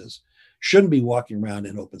 whoever this is, shouldn't be walking around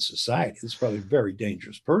in open society. This is probably a very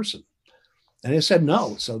dangerous person. And I said,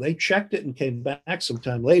 no. So they checked it and came back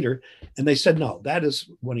sometime later. And they said, no, that is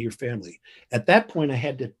one of your family. At that point, I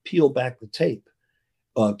had to peel back the tape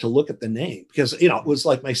to look at the name, because, it was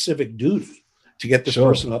like my civic duty to get this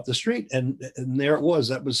person off the street. And there it was.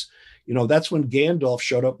 That was, that's when Gandalf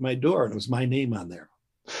showed up at my door, and it was my name on there.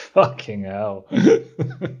 Fucking hell.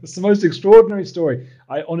 It's the most extraordinary story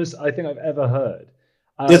I think I've ever heard.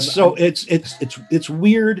 It's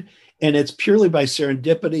weird, and it's purely by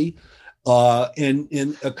serendipity.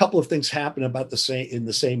 And a couple of things happened in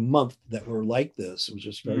the same month that were like this. It was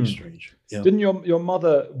just very strange. Yeah. Didn't your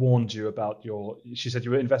mother warned you about she said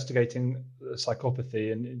you were investigating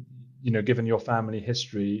psychopathy, and, given your family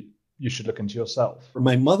history, you should look into yourself. For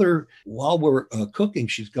my mother, while we're cooking,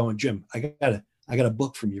 she's going, Jim, I got a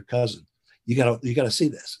book from your cousin. You gotta see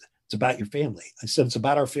this. It's about your family. I said, it's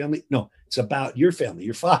about our family. No, it's about your family,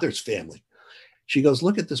 your father's family. She goes,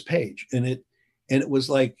 look at this page. And it was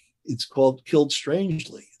like, it's called Killed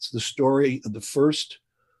Strangely. It's the story of the first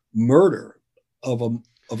murder of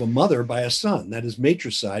a mother by a son. That is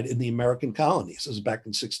matricide in the American colonies. This was back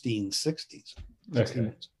in 1660s.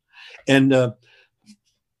 Okay. And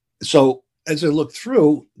so as I looked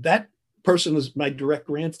through, that person was my direct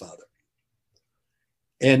grandfather.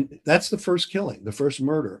 And that's the first killing, the first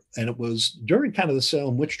murder. And it was during kind of the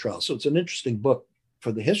Salem witch trial. So it's an interesting book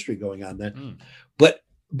for the history going on then.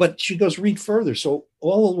 But she goes, read further. So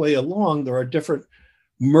all the way along, there are different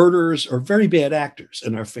murderers or very bad actors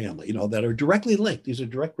in our family, that are directly linked. These are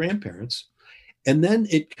direct grandparents. And then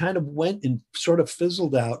it kind of went and sort of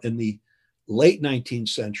fizzled out in the late 19th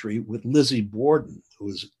century with Lizzie Borden,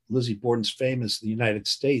 Lizzie Borden's famous in the United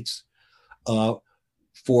States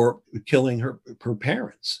for killing her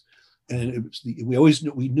parents. And it was,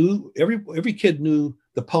 we knew, every kid knew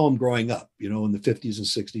the poem growing up, in the 50s and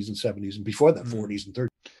 60s and 70s, and before that, 40s and 30s.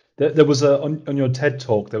 There was on your TED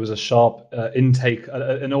talk, there was a sharp intake,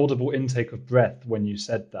 an audible intake of breath when you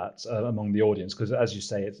said that among the audience, because as you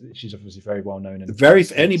say, she's obviously very well known.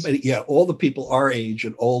 All the people our age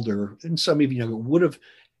and older, and some even younger, would have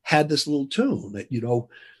had this little tune that,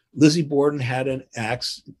 Lizzie Borden had an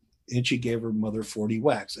axe, and she gave her mother 40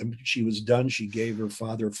 whacks. And she was done. She gave her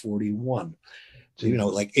father 41. So,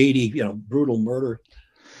 like 80, brutal murder.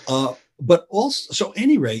 But also, so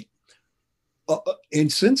any rate, and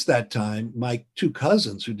since that time, my two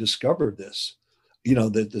cousins who discovered this,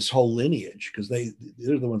 this whole lineage, because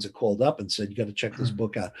they're the ones that called up and said, you got to check this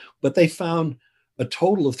book out. But they found a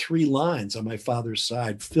total of 3 lines on my father's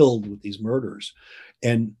side filled with these murders.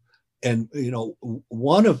 And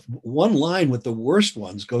one line with the worst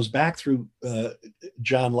ones goes back through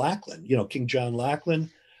John Lackland, King John Lackland,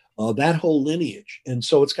 that whole lineage. And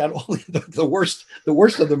so it's got all the worst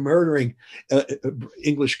of the murdering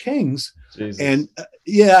English kings. Jesus. And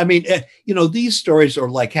these stories are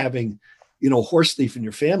like having, horse thief in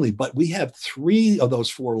your family, but we have 3 of those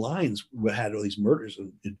 4 lines had all these murders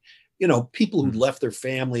and people who left their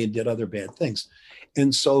family and did other bad things.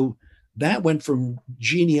 And so that went from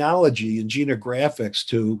genealogy and genographics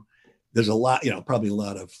to there's a lot, probably a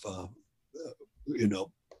lot of,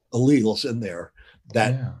 illegals in there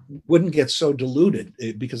that wouldn't get so diluted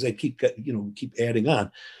because they keep adding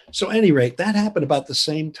on. So at any rate, that happened about the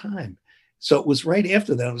same time. So it was right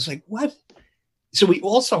after that. I was like, what? So we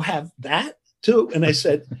also have that too. And I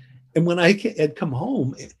said, and when I had come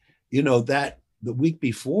home, that the week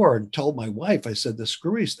before and told my wife, I said, the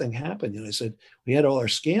screwiest thing happened. And I said, we had all our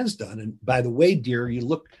scans done. And by the way, dear,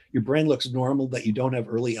 your brain looks normal, that you don't have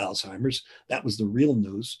early Alzheimer's. That was the real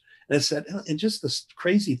news. And I said, and just this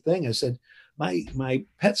crazy thing, I said, my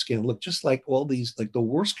PET scan looked just like all these, like the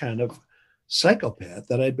worst kind of psychopath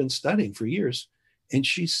that I'd been studying for years. And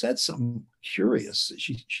she said something curious.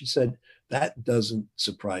 She said, that doesn't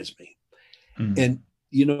surprise me. And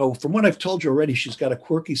from what I've told you already, she's got a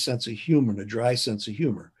quirky sense of humor and a dry sense of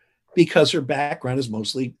humor because her background is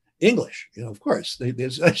mostly English. Of course, that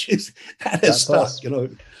is stuck. Us.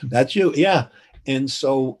 That's you. Yeah. And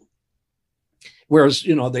so, whereas,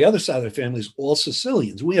 the other side of the family is all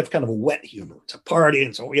Sicilians. We have kind of a wet humor. It's a party.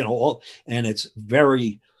 And so, and it's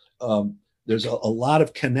very, there's a lot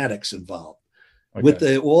of kinetics involved.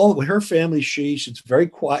 Okay. With her family, she's very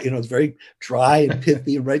quiet, it's very dry and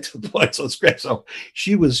pithy and right to the point. So it's great. So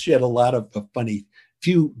she had a lot of funny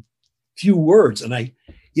few words, and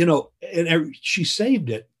she saved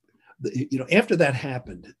it. After that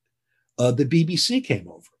happened, the BBC came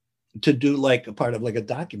over to do like a part of like a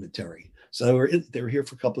documentary. So they were here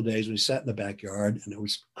for a couple of days. We sat in the backyard and there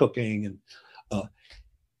was cooking,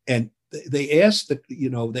 and they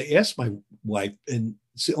asked my wife, and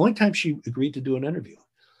it's the only time she agreed to do an interview.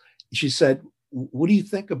 She said, "What do you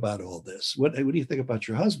think about all this? What do you think about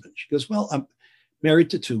your husband?" She goes, "Well, I'm married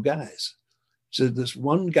to two guys. So this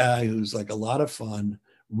one guy who's like a lot of fun,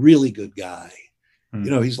 really good guy.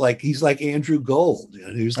 He's like Andrew Gold.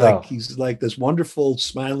 He's like this wonderful,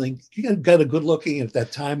 smiling, got a good looking at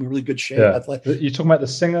that time, really good shape. Yeah. You're talking about the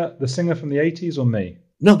singer from the 80s or me?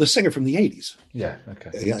 No, the singer from the 80s. Yeah.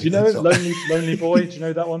 Okay. Yeah, do you know Lonely Boy? Do you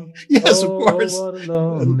know that one? Yes, of course. What a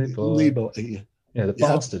lonely boy. Yeah, the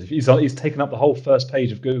bastard. He's taken up the whole first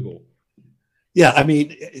page of Google. Yeah, I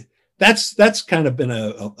mean, that's kind of been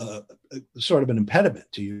a sort of an impediment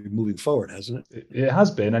to you moving forward, hasn't it? It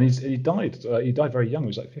has been, and he died. He died very young. He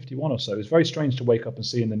was like 51 or so. It was very strange to wake up and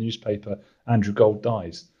see in the newspaper Andrew Gold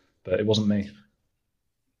dies, but it wasn't me.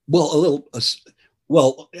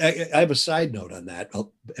 Well, I have a side note on that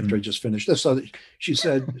after I just finished this. So she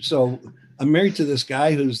said, so I'm married to this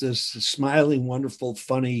guy who's this smiling, wonderful,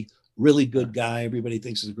 funny, really good guy. Everybody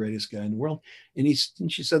thinks is the greatest guy in the world. And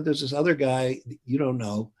she said, there's this other guy you don't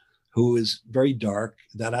know who is very dark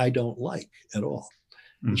that I don't like at all.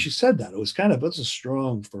 And she said that. It was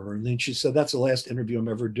strong for her. And then she said, that's the last interview I'm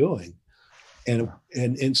ever doing.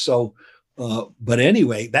 And so, but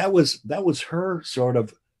anyway, that was her sort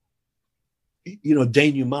of,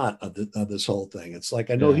 denouement of this whole thing. It's like,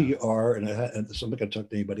 I know who you are, and so I'm not going to talk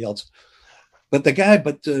to anybody else. But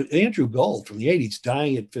Andrew Gold from the 80s,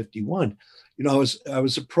 dying at 51, I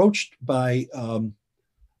was approached by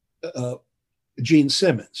Gene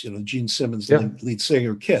Simmons, Gene Simmons, the lead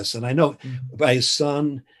singer of Kiss. And I know by his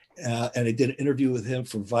son, and I did an interview with him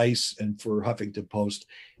for Vice and for Huffington Post.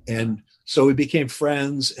 And so we became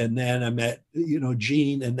friends. And then I met,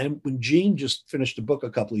 Gene. And then when Gene just finished a book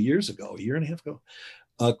a year and a half ago,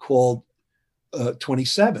 called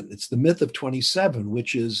 27. It's the myth of 27,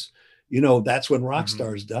 which is, that's when rock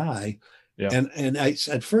stars die. Yeah. And I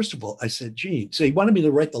said, first of all, Gene, so he wanted me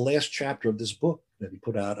to write the last chapter of this book that he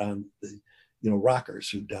put out on the, rockers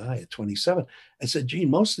who die at 27. I said,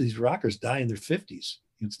 Gene, most of these rockers die in their 50s.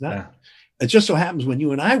 It's not. Yeah. It just so happens when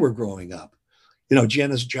you and I were growing up,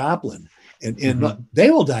 Janis Joplin, and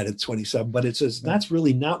they all died at 27, but it says that's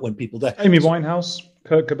really not when people die. Amy Winehouse,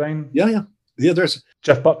 Kurt Cobain. Yeah. There's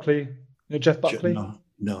Jeff Buckley. Jeff Buckley?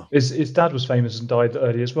 No. His dad was famous and died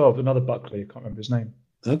early as well, but another Buckley, I can't remember his name.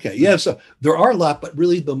 Okay. Yeah. So there are a lot, but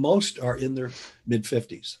really the most are in their mid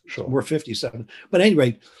 50s. Sure. We're 57. But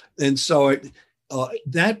anyway, and so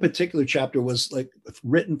that particular chapter was like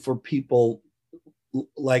written for people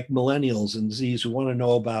like millennials and Zs who want to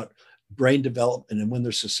know about brain development and when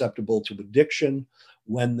they're susceptible to addiction,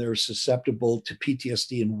 when they're susceptible to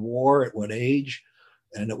PTSD in war, at what age.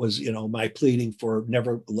 And it was, my pleading for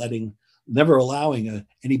never allowing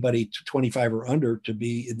anybody to 25 or under to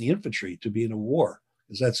be in the infantry, to be in a war.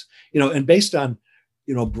 Because that's, and based on,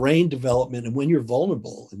 brain development and when you're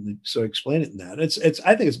vulnerable. And so explain it in that.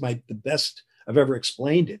 I think it's the best I've ever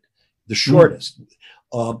explained it, the shortest.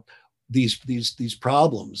 These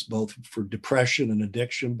problems, both for depression and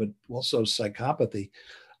addiction, but also psychopathy,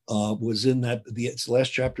 was in it's the last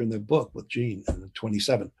chapter in the book with Gene,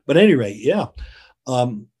 27. But anyway, yeah.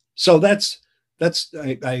 So that's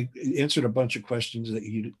I answered a bunch of questions that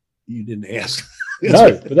you didn't ask.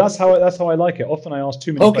 No, but that's how I like it. Often I ask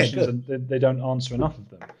too many questions and they don't answer enough of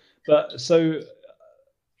them. But so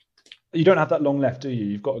you don't have that long left, do you?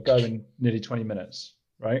 You've got to go in nearly 20 minutes,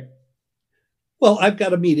 right? Well, I've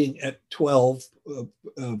got a meeting at 12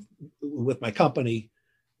 with my company,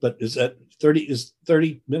 but is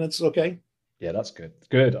 30 minutes okay? Yeah, that's good.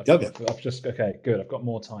 Good. Okay. Good. I've got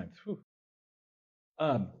more time.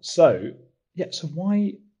 So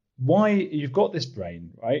why you've got this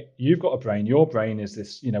brain, right? You've got a brain. Your brain is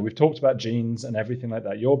this, we've talked about genes and everything like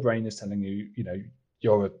that. Your brain is telling you,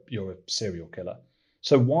 you're a serial killer.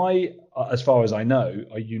 So why, as far as I know,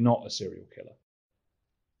 are you not a serial killer?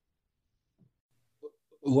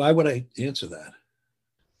 Why would I answer that?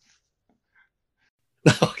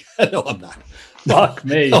 No, I'm not. Fuck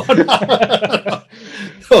me. No.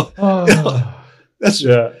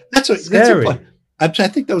 That's scary. I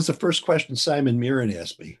think that was the first question Simon Mirren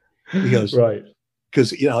asked me. He goes, right.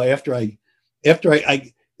 Because after I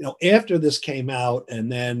after this came out,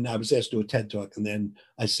 and then I was asked to do a TED Talk, and then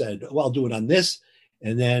I said, well, I'll do it on this.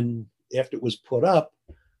 And then after it was put up,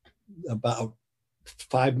 about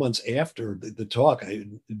 5 months after the talk, I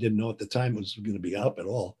didn't know at the time it was going to be up at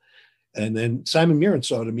all. And then Simon Mirren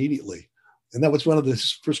saw it immediately. And that was one of the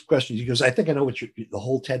first questions. He goes, I think I know what the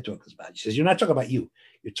whole TED Talk is about. He says, you're not talking about you.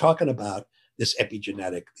 You're talking about this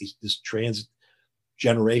epigenetic, this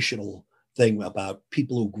transgenerational thing about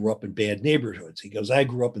people who grew up in bad neighborhoods. He goes, I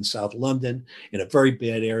grew up in South London in a very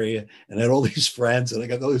bad area, and I had all these friends, and I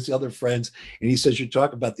got all these other friends. And he says, you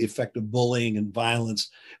talk about the effect of bullying and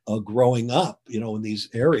violence growing up, in these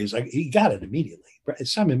areas. He got it immediately.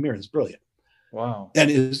 Simon Mirren is brilliant. Wow. And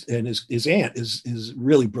his aunt is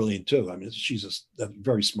really brilliant too. I mean, she's a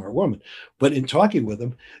very smart woman. But in talking with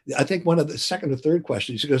him, I think one of the second or third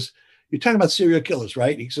questions, he goes, you're talking about serial killers,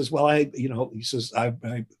 right? He says, well, I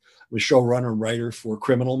was showrunner and writer for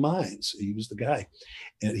Criminal Minds. He was the guy,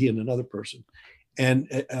 and he and another person. And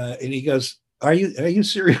he goes, are you a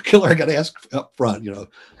serial killer? I got to ask up front,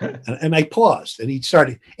 and I paused, and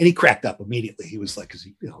he cracked up immediately. He was like, because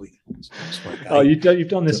he's a smart guy. Oh, you've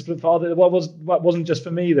done this before. What wasn't just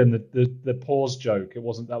for me then the pause joke. It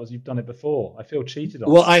wasn't, you've done it before. I feel cheated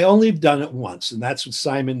on. Well, I only done it once, and that's with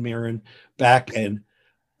Simon Mirren back in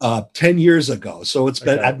 10 years ago. So it's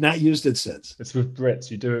been, I've not used it since. It's with Brits.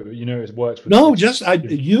 You do it, it works with No, Brits. just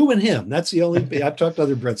you and him. That's the only, I've talked to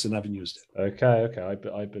other Brits and haven't used it. Okay.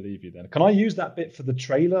 I believe you then. Can I use that bit for the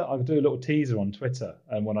trailer? I'll do a little teaser on Twitter.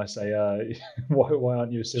 And when I say, why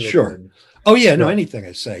aren't you a serial Sure. killer? Oh yeah, no, anything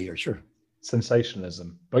I say here, sure.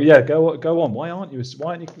 Sensationalism. But yeah, go on. Why aren't you,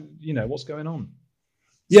 what's going on?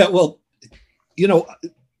 Yeah, well,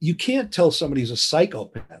 you can't tell somebody's a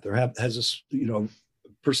psychopath or has this,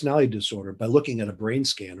 personality disorder by looking at a brain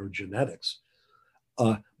scan or genetics,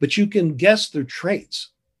 but you can guess their traits,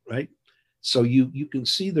 right? So you can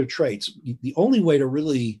see their traits. The only way to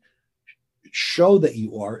really show that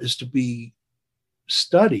you are is to be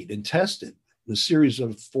studied and tested in a series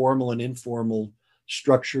of formal and informal,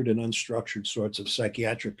 structured and unstructured sorts of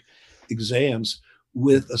psychiatric exams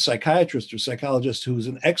with a psychiatrist or psychologist who is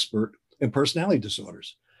an expert in personality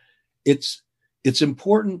disorders. It's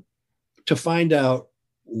important to find out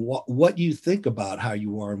what you think about how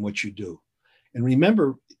you are and what you do. And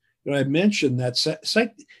remember, I mentioned that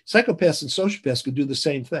psychopaths and sociopaths could do the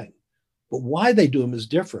same thing, but why they do them is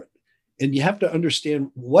different. And you have to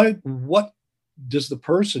understand what does the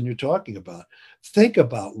person you're talking about think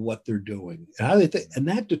about what they're doing and how they think, and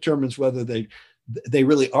that determines whether they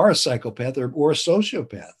really are a psychopath or a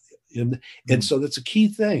sociopath. And so that's a key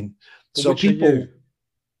thing. Well, so people,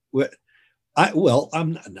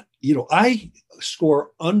 I'm not, I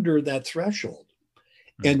score under that threshold.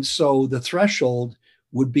 And so the threshold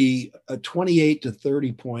would be a 28 to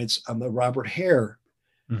 30 points on the Robert Hare,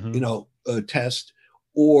 test,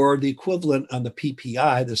 or the equivalent on the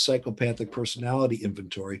PPI, the Psychopathic Personality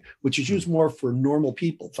Inventory, which is used more for normal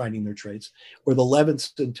people finding their traits, or the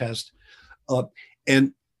Levinson test.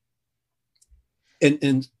 And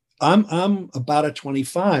I'm about a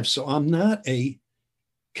 25, so I'm not a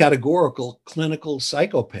categorical clinical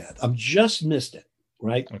psychopath. I'm just missed it,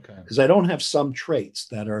 right? Okay. Because I don't have some traits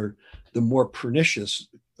that are the more pernicious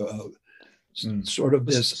sort of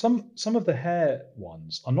this. Some of the Hare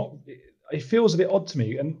ones are not. It feels a bit odd to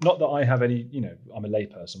me, and not that I have any. I'm a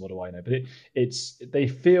layperson. What do I know? But they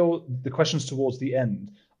feel the questions towards the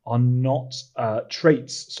end are not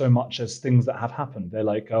traits so much as things that have happened. They're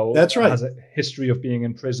like, oh, that's right. Has a history of being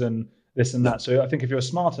in prison, this and that. So I think if you're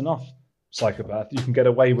smart enough psychopath, you can get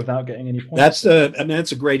away without getting any points.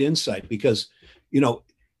 That's a great insight, because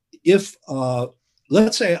if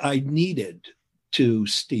let's say I needed to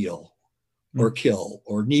steal or kill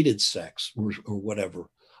or needed sex or whatever,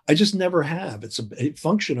 I just never have. It's a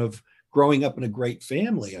function of growing up in a great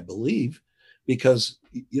family, I believe, because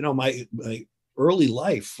my early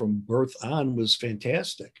life from birth on was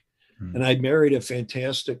fantastic, and I married a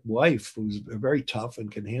fantastic wife who's very tough and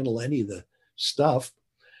can handle any of the stuff.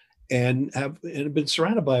 And have been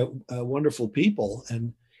surrounded by wonderful people,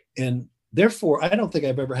 and therefore I don't think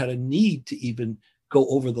I've ever had a need to even go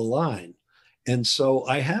over the line, and so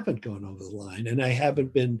I haven't gone over the line, and I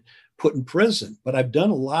haven't been put in prison, but I've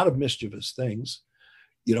done a lot of mischievous things,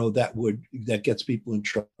 that gets people in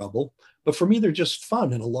trouble. But for me, they're just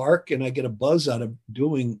fun and a lark, and I get a buzz out of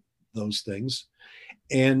doing those things.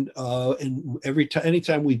 And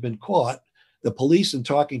anytime we've been caught, the police, in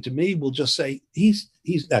talking to me, will just say, he's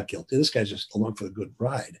not guilty. This guy's just along for a good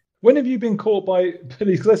ride. When have you been caught by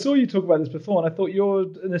police? Because I saw you talk about this before, and I thought you're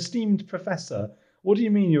an esteemed professor. What do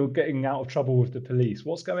you mean you're getting out of trouble with the police?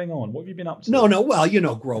 What's going on? What have you been up to? No.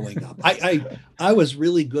 Well, growing up, I was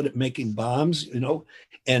really good at making bombs, and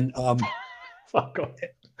Fuck off.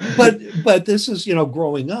 but this is,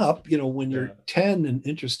 growing up, when you're 10 and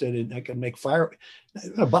interested in, I can make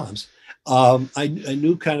bombs. I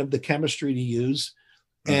knew kind of the chemistry to use,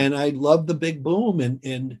 and I loved the big boom.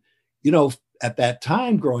 And at that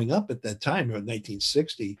time, growing up at that time, in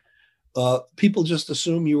 1960, people just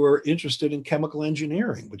assumed you were interested in chemical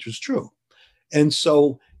engineering, which was true. And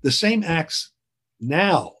so the same acts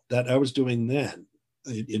now that I was doing then,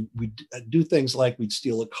 we'd do things like we'd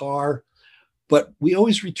steal a car, but we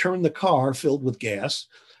always returned the car filled with gas.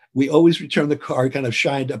 We always returned the car kind of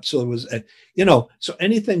shined up. So it was, so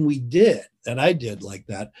anything we did that I did like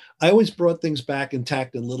that, I always brought things back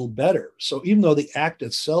intact and a little better. So even though the act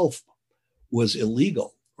itself was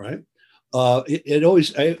illegal, right?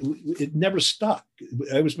 It never stuck.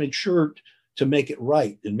 I always made sure to make it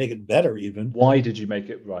right and make it better even. Why did you make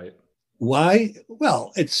it right? Why?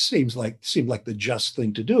 Well, it seemed like the just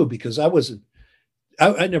thing to do, because I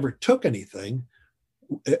never took anything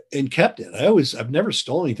and kept it. I've never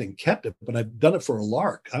stolen anything, kept it, but I've done it for a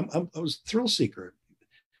lark. I was a thrill seeker.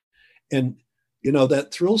 And,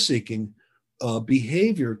 that thrill seeking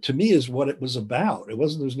behavior to me is what it was about.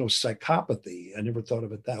 There's no psychopathy. I never thought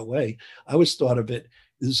of it that way. I always thought of it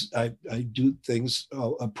as I do things,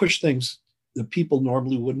 I push things that people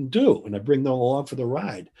normally wouldn't do. And I bring them along for the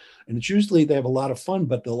ride. And it's usually they have a lot of fun,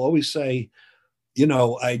 but they'll always say,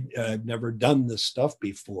 I've never done this stuff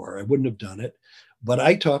before. I wouldn't have done it, but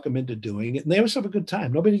I talk them into doing it, and they always have a good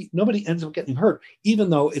time. Nobody ends up getting hurt, even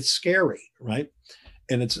though it's scary, right?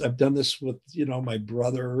 And I've done this with, my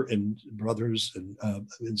brother and brothers and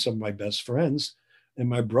some of my best friends, and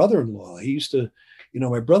my brother-in-law. He used to,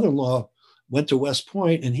 my brother-in-law went to West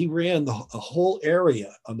Point, and he ran a whole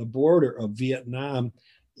area on the border of Vietnam,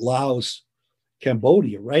 Laos,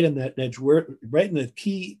 Cambodia, right in that edge, right in the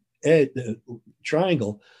key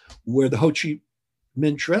triangle where the Ho Chi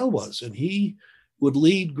Minh Trail was. And he would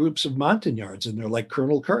lead groups of Montagnards in there, like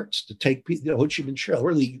Colonel Kurtz, to take the Ho Chi Minh Trail,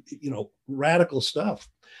 really, radical stuff.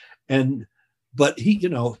 But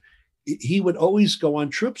he would always go on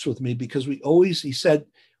trips with me, because he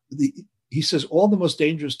says all the most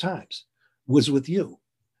dangerous times was with you.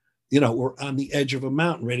 We're on the edge of a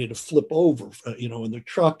mountain ready to flip over, in the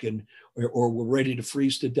truck, or we're ready to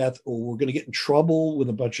freeze to death, or we're going to get in trouble with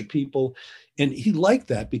a bunch of people. And he liked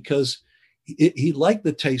that, because he liked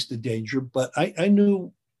the taste of danger. But I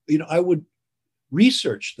knew, I would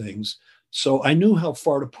research things, so I knew how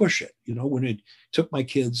far to push it. When I took my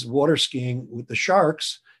kids water skiing with the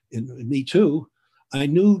sharks, and me too, I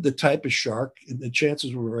knew the type of shark, and the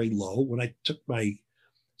chances were very low. When I took my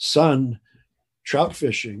son trout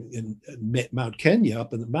fishing in Mount Kenya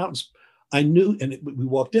up in the mountains, I knew, and we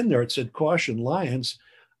walked in there, it said caution, lions.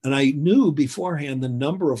 And I knew beforehand the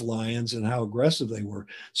number of lions and how aggressive they were.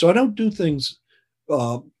 So I don't do things,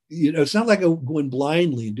 it's not like I go in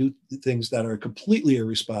blindly and do things that are completely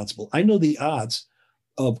irresponsible. I know the odds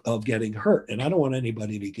of getting hurt, and I don't want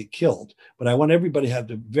anybody to get killed, but I want everybody to have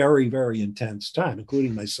a very, very intense time,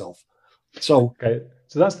 including myself. So, okay.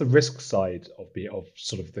 So that's the risk side of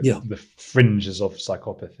sort of the fringes of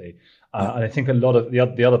psychopathy. And I think a lot of the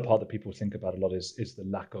other part that people think about a lot is the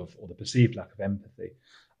lack of, or the perceived lack of, empathy.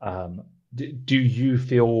 Do you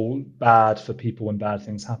feel bad for people when bad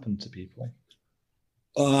things happen to people?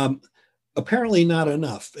 Apparently not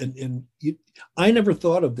enough. And I never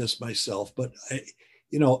thought of this myself, but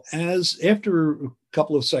as after a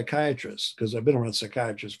couple of psychiatrists, because I've been around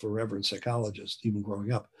psychiatrists forever and psychologists, even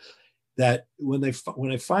growing up, that when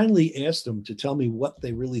I finally asked them to tell me what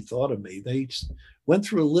they really thought of me, they went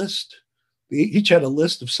through a list. They each had a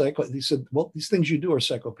list of He said, well, these things you do are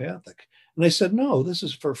psychopathic. And I said, no, this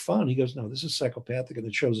is for fun. He goes, no, this is psychopathic, and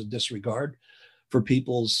it shows a disregard for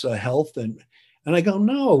people's health. And I go,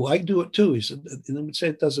 no, I do it too. He said, and then would say,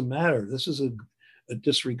 it doesn't matter. This is a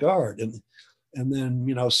disregard. And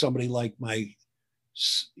then, somebody like my,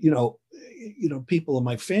 people in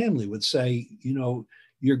my family would say,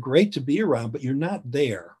 you're great to be around, but you're not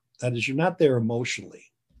there. That is, you're not there emotionally.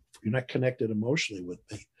 You're not connected emotionally with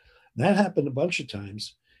me. And that happened a bunch of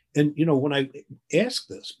times. And, when I asked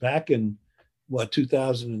this back in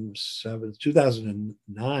 2007,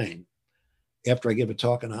 2009, after I gave a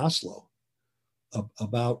talk in Oslo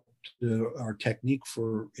about our technique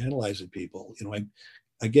for analyzing people,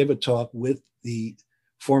 I gave a talk with the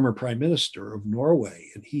former prime minister of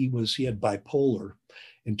Norway, and he had bipolar,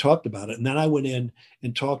 and talked about it. And then I went in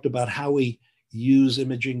and talked about how we use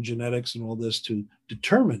imaging, genetics, and all this to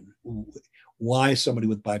determine why somebody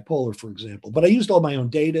with bipolar, for example. But I used all my own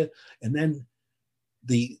data. And then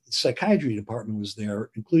the psychiatry department was there,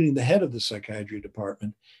 including the head of the psychiatry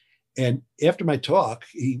department. And after my talk,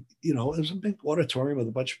 he, it was a big auditorium with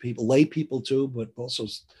a bunch of people, lay people too, but also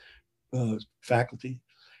faculty.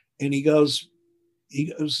 And he goes,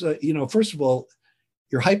 first of all,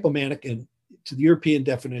 you're hypomanic, and to the European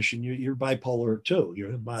definition, you're bipolar too.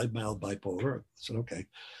 You're mild bipolar. I said, okay.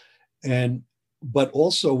 But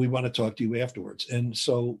also we want to talk to you afterwards. And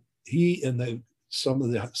so he and some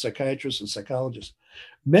of the psychiatrists and psychologists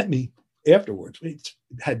met me afterwards. We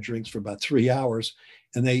had drinks for about 3 hours,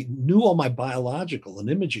 and they knew all my biological and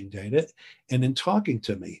imaging data. And in talking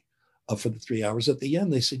to me for the 3 hours, at the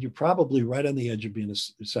end, they said, you're probably right on the edge of being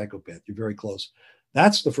a psychopath. You're very close.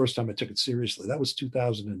 That's the first time I took it seriously. That was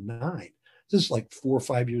 2009. This is like 4 or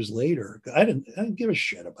 5 years later. I didn't give a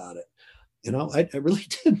shit about it. I really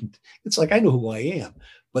didn't. It's like I know who I am.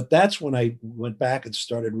 But that's when I went back and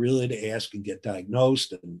started really to ask and get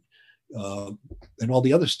diagnosed and all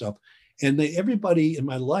the other stuff. And everybody in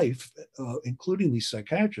my life, including these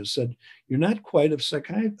psychiatrists, said, you're not quite a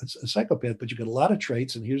psychopath, but you got a lot of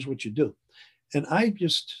traits, and here's what you do. And I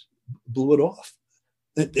just blew it off.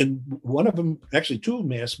 And one of them, actually two of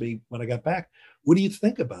them, asked me when I got back, what do you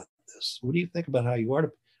think about this? What do you think about how you are? I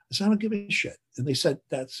said, I don't give a shit. And they said,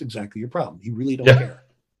 that's exactly your problem. You really don't care.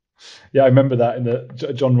 Yeah, I remember that in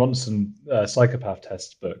the John Ronson psychopath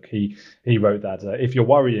test book. He wrote that if you're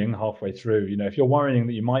worrying halfway through, if you're worrying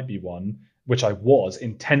that you might be one, which I was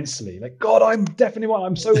intensely, like, God, I'm definitely one.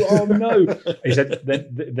 I'm so, oh no. He said,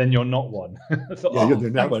 then you're not one. I thought,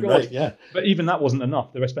 you're not one, right? Yeah. But even that wasn't enough.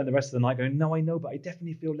 I spent the rest of the night going, no, I know, but I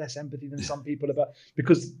definitely feel less empathy than some people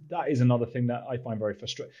because that is another thing that I find very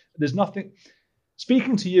frustrating. There's nothing,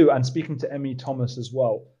 speaking to you and speaking to Emmy Thomas as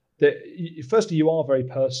well, that firstly, you are very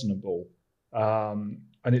personable,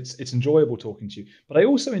 and it's enjoyable talking to you. But I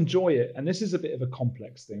also enjoy it, and this is a bit of a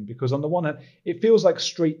complex thing, because on the one hand, it feels like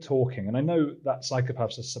straight talking, and I know that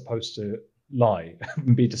psychopaths are supposed to lie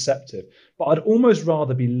and be deceptive, but I'd almost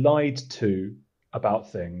rather be lied to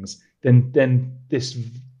about things than this.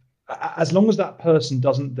 As long as that person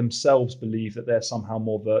doesn't themselves believe that they're somehow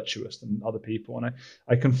more virtuous than other people. And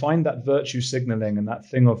I can find that virtue signaling and that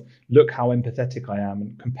thing of, look how empathetic I am,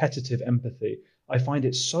 and competitive empathy, I find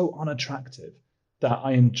it so unattractive that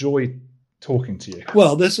I enjoy talking to you.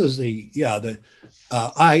 Well, this is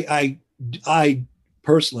I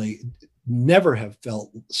personally never have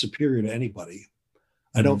felt superior to anybody.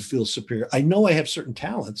 I don't feel superior. I know I have certain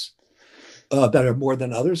talents that are more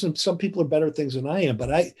than others, and some people are better at things than I am. But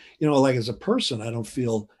like as a person, I don't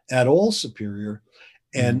feel at all superior,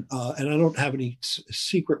 and I don't have any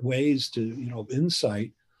secret ways to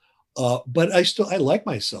insight. But I like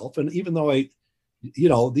myself, and even though I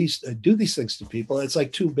do these things to people, it's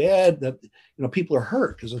like too bad that people are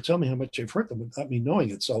hurt because they'll tell me how much I've hurt them without me knowing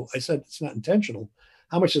it. So I said it's not intentional.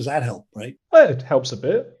 How much does that help, right? Well, it helps a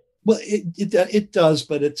bit. Well, it does,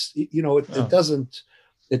 but it's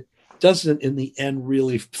it doesn't in the end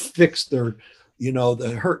really fix their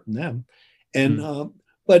the hurt in them. And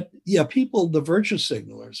but yeah, people, the virtue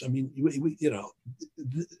signalers, I mean,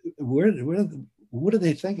 what are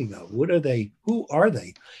they thinking of? Who are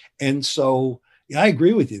they? And so yeah, I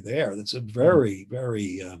agree with you there. That's a very,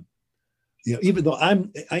 very even though I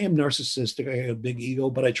am narcissistic, I have a big ego,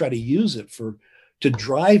 but I try to use it to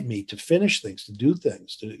drive me to finish things, to do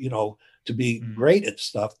things, to be great at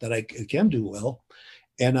stuff that I can do well.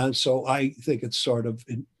 And so I think it's sort of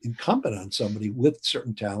incumbent on somebody with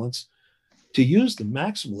certain talents to use them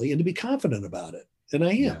maximally and to be confident about it. And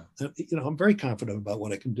I am. Yeah. I'm very confident about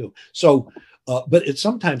what I can do. So, but it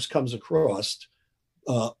sometimes comes across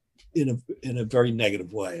in a very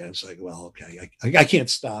negative way. I was like, well, okay, I can't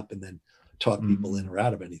stop and then talk people in or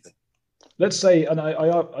out of anything. Let's say, and I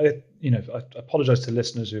apologize to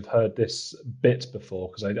listeners who've heard this bit before,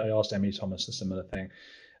 because I asked Emmy Thomas a similar thing.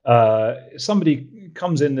 Somebody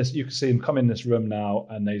comes in this, you can see him come in this room now,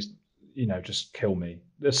 and they, just kill me.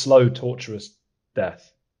 They're slow, torturous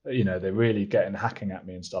death. They're really hacking at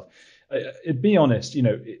me and stuff. Be honest,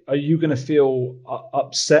 are you going to feel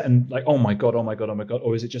upset and like, oh my God,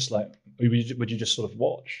 or is it just like, would you just sort of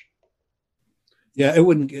watch? Yeah,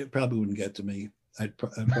 it probably wouldn't get to me. I'd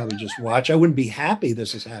probably just watch. I wouldn't be happy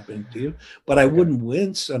this is happening to you, but I wouldn't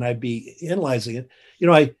wince, and I'd be analyzing it.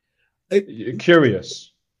 You're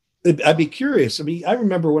curious. I'd be curious. I mean, I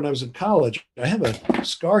remember when I was in college, I have a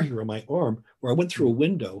scar here on my arm where I went through a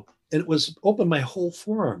window and it was opened my whole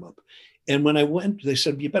forearm up. And when I went, they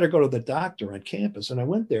said, you better go to the doctor on campus. And I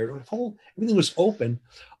went there, everything was open.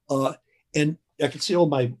 And I could see all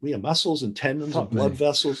my muscles and tendons and blood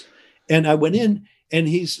vessels. And I went in, and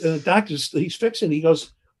he's fixing. He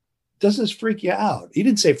goes, doesn't this freak you out? He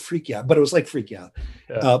didn't say freak you out, but it was like freak you out.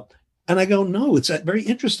 Yeah. And I go, no, it's very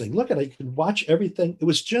interesting. Look at it. I can watch everything. It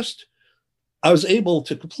was just, I was able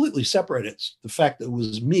to completely separate it. The fact that it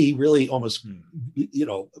was me really almost,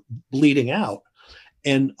 bleeding out.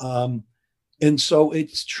 And so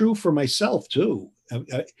it's true for myself too.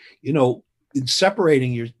 In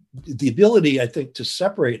separating the ability, I think, to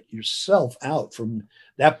separate yourself out from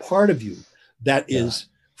that part of you that is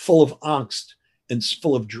full of angst and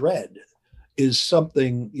full of dread is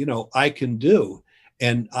something, I can do.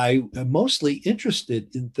 And I am mostly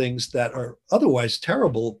interested in things that are otherwise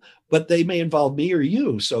terrible, but they may involve me or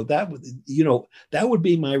you. So that would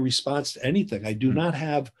be my response to anything. I do not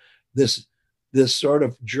have this sort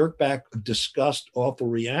of jerk back, disgust, awful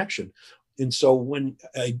reaction. And so when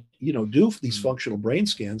I, do these functional brain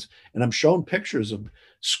scans and I'm shown pictures of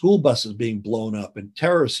school buses being blown up and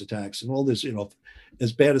terrorist attacks and all this,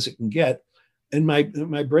 as bad as it can get, and my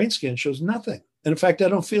brain scan shows nothing. And in fact, I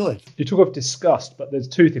don't feel it. You talk of disgust, but there's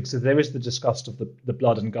two things. So there is the disgust of the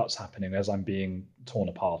blood and guts happening as I'm being torn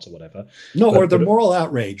apart or whatever. No, or the moral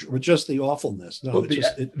outrage, or just the awfulness. No,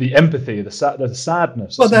 the empathy, the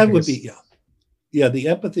sadness. Well, that would be, the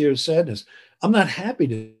empathy or sadness. I'm not happy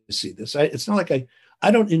to see this. It's not like I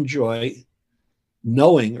don't enjoy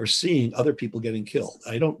knowing or seeing other people getting killed.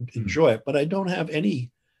 I don't enjoy it, but I don't have any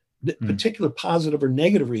particular positive or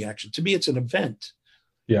negative reaction. To me, it's an event.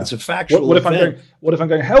 Yeah. It's a factual what if event. What if I'm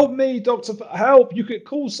going, help me, doctor, help? You could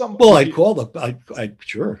call someone. Well, I'd call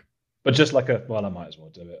sure. But just like I might as well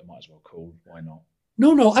do it. I might as well call. Why not?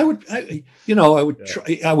 No, I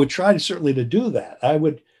would try certainly to do that. I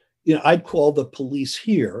would, I'd call the police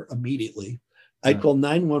here immediately. I'd call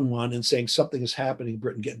 911 and saying something is happening in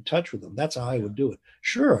Britain, get in touch with them. That's how I would do it.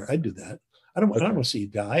 Sure, I'd do that. I don't want to see you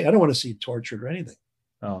die. I don't want to see you tortured or anything.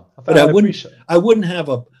 Oh, but I wouldn't have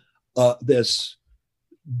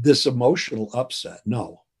this emotional upset.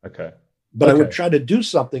 No. Okay. But I would try to do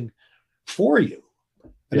something for you.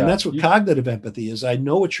 I mean, that's what cognitive empathy is. I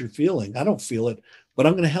know what you're feeling. I don't feel it, but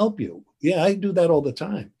I'm going to help you. Yeah, I do that all the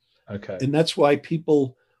time. Okay. And that's why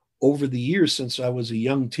people over the years, since I was a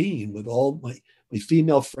young teen, with all my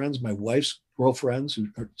female friends, my wife's girlfriends who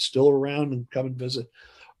are still around and come and visit,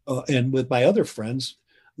 and with my other friends,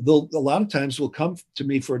 they'll a lot of times will come to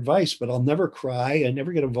me for advice, but I'll never cry. I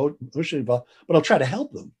never get emotionally involved, but I'll try to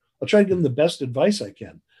help them. I'll try to give them the best advice I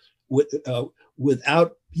can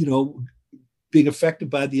without, being affected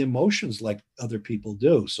by the emotions like other people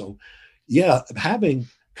do. So having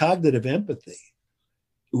cognitive empathy,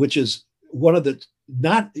 which is one of the,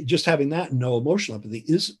 not just having that, no emotional empathy,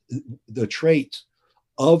 is the trait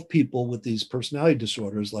of people with these personality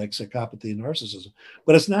disorders like psychopathy and narcissism.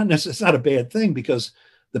 But it's not a bad thing, because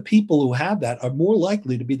the people who have that are more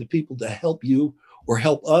likely to be the people to help you or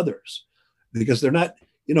help others, because they're not,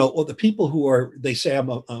 the people who they say I'm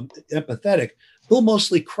empathetic, they'll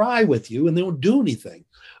mostly cry with you and they won't do anything,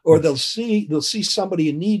 or they'll see somebody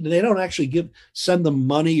in need and they don't actually send them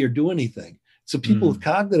money or do anything. It's the people with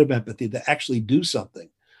cognitive empathy that actually do something.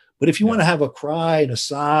 But if you want to have a cry and a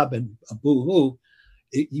sob and a boo-hoo,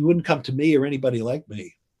 you wouldn't come to me or anybody like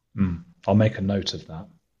me. I'll make a note of that.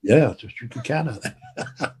 Yeah, just you can count on that.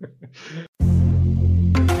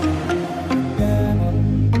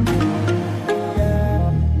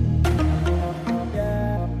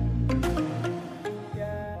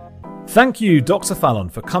 Thank you, Dr. Fallon,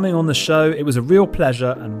 for coming on the show. It was a real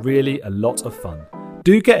pleasure and really a lot of fun.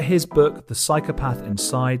 Do get his book, The Psychopath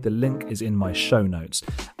Inside. The link is in my show notes.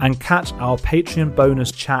 And catch our Patreon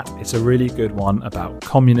bonus chat. It's a really good one about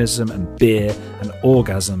communism and beer and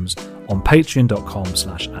orgasms on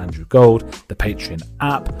patreon.com/Andrew Gold, the Patreon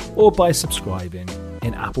app, or by subscribing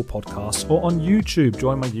in Apple Podcasts or on YouTube.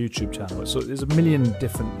 Join my YouTube channel. So there's a million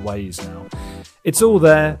different ways now. It's all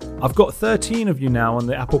there. I've got 13 of you now on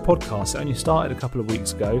the Apple Podcast. It only started a couple of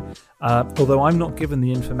weeks ago, although I'm not given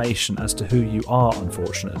the information as to who you are,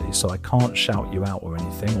 unfortunately, so I can't shout you out or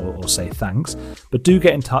anything or say thanks. But do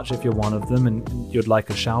get in touch if you're one of them and you'd like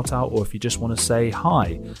a shout out, or if you just want to say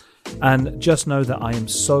hi. And just know that I am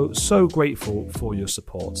so grateful for your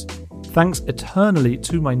support. Thanks eternally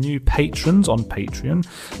to my new patrons on Patreon.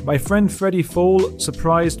 My friend Freddie Fall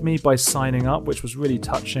surprised me by signing up, which was really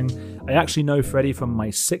touching. I actually know Freddie from my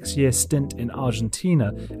 6-year stint in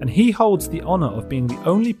Argentina, and he holds the honour of being the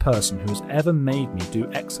only person who has ever made me do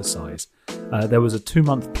exercise. There was a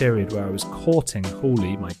 2-month period where I was courting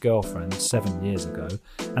Hawley, my girlfriend, 7 years ago,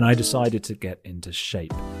 and I decided to get into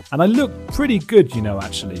shape. And I look pretty good,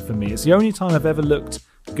 actually, for me. It's the only time I've ever looked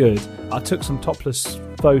good. I took some topless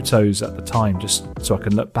photos at the time just so I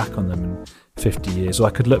can look back on them in 50 years, or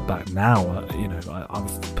I could look back now.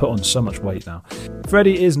 I've put on so much weight now.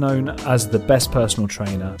 Freddie is known as the best personal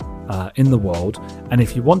trainer in the world, and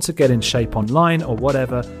if you want to get in shape online or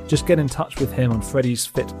whatever, just get in touch with him on Freddie's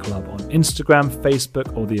Fit Club on Instagram,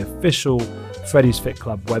 Facebook, or the official Freddie's Fit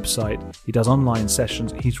Club website. He does online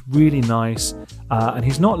sessions. He's really nice, and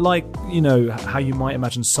he's not like, how you might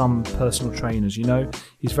imagine some personal trainers.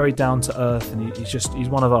 He's very down to earth, and he's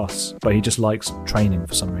one of us, but he just likes training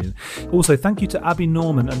for some reason. Also, thank you to Abby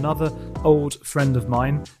Norman, another old friend of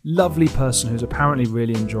mine, lovely person who's apparently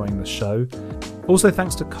really enjoying the show. Also,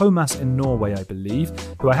 thanks to Comas in Norway, I believe,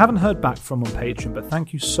 who I haven't heard back from on Patreon, but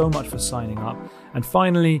thank you so much for signing up. And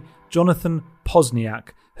finally, Jonathan Posniak,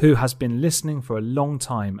 who has been listening for a long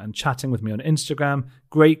time and chatting with me on Instagram.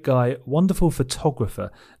 Great guy, wonderful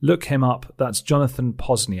photographer. Look him up. That's Jonathan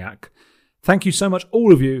Posniak. Thank you so much,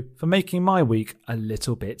 all of you, for making my week a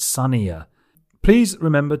little bit sunnier. Please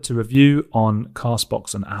remember to review on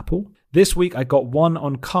Castbox and Apple. This week I got one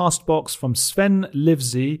on Castbox from Sven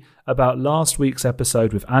Livesey about last week's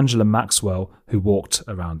episode with Angela Maxwell, who walked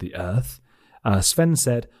around the earth. Sven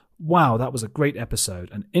said, "Wow, that was a great episode.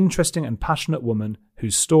 An interesting and passionate woman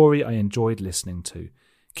whose story I enjoyed listening to.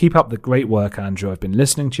 Keep up the great work, Andrew. I've been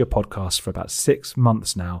listening to your podcast for about 6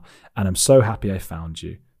 months now, and I'm so happy I found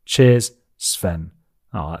you. Cheers, Sven."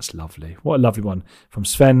 Oh, that's lovely. What a lovely one from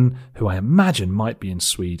Sven, who I imagine might be in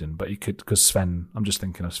Sweden, but he could, because Sven, I'm just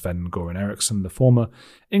thinking of Sven Goran Eriksson, the former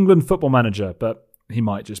England football manager, but he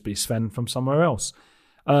might just be Sven from somewhere else.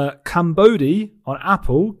 Cambodi on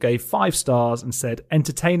Apple gave 5 stars and said,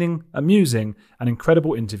 "Entertaining, amusing, and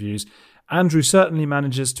incredible interviews. Andrew certainly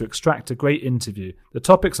manages to extract a great interview. The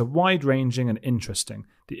topics are wide-ranging and interesting.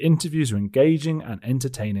 The interviews are engaging and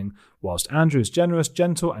entertaining, whilst Andrew is generous,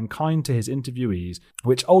 gentle, and kind to his interviewees,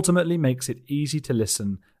 which ultimately makes it easy to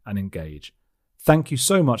listen and engage." Thank you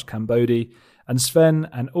so much, Cambodi. And Sven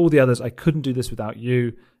and all the others, I couldn't do this without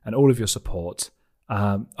you and all of your support.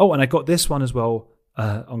 And I got this one as well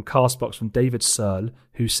on Castbox from David Searle,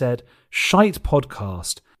 who said, "Shite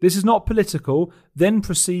podcast. This is not political, then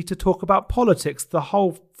proceed to talk about politics the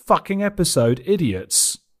whole fucking episode,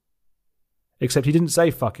 idiots." Except he didn't say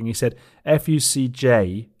fucking, he said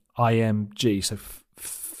Fucjimg, so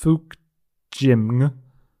Fucjimg.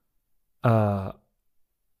 And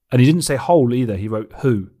he didn't say whole either, he wrote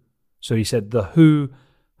who. So he said the who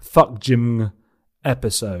Fucjimg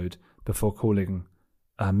episode before calling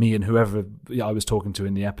me and whoever I was talking to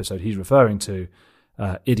in the episode he's referring to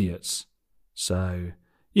idiots. So,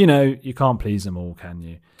 you can't please them all, can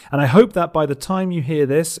you? And I hope that by the time you hear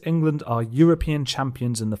this, England are European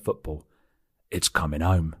champions in the football. It's coming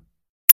home.